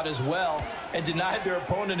clock out as well and denied their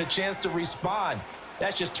opponent a chance to respond.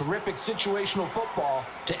 That's just terrific situational football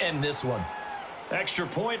to end this one. Extra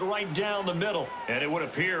point right down the middle. And it would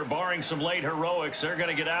appear, barring some late heroics, they're going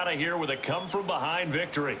to get out of here with a come-from-behind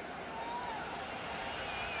victory.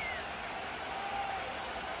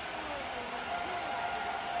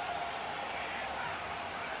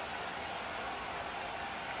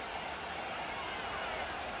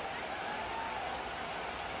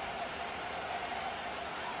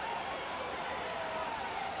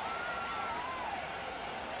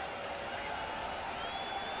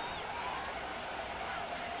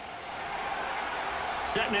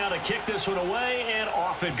 Set now to kick this one away, and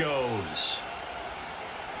off it goes.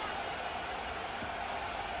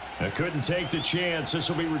 I couldn't take the chance. This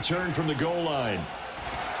will be returned from the goal line.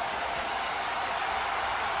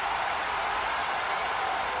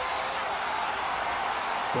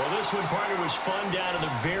 Well, this one, partner, was fun down to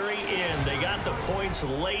the very end. They got the points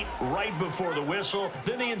late, right before the whistle.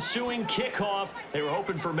 Then the ensuing kickoff. They were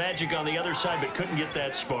hoping for magic on the other side, but couldn't get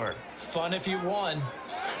that spark. Fun if you won,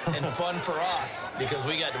 and fun for us, because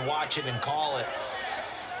we got to watch it and call it.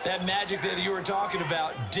 That magic that you were talking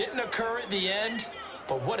about didn't occur at the end,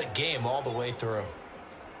 but what a game all the way through.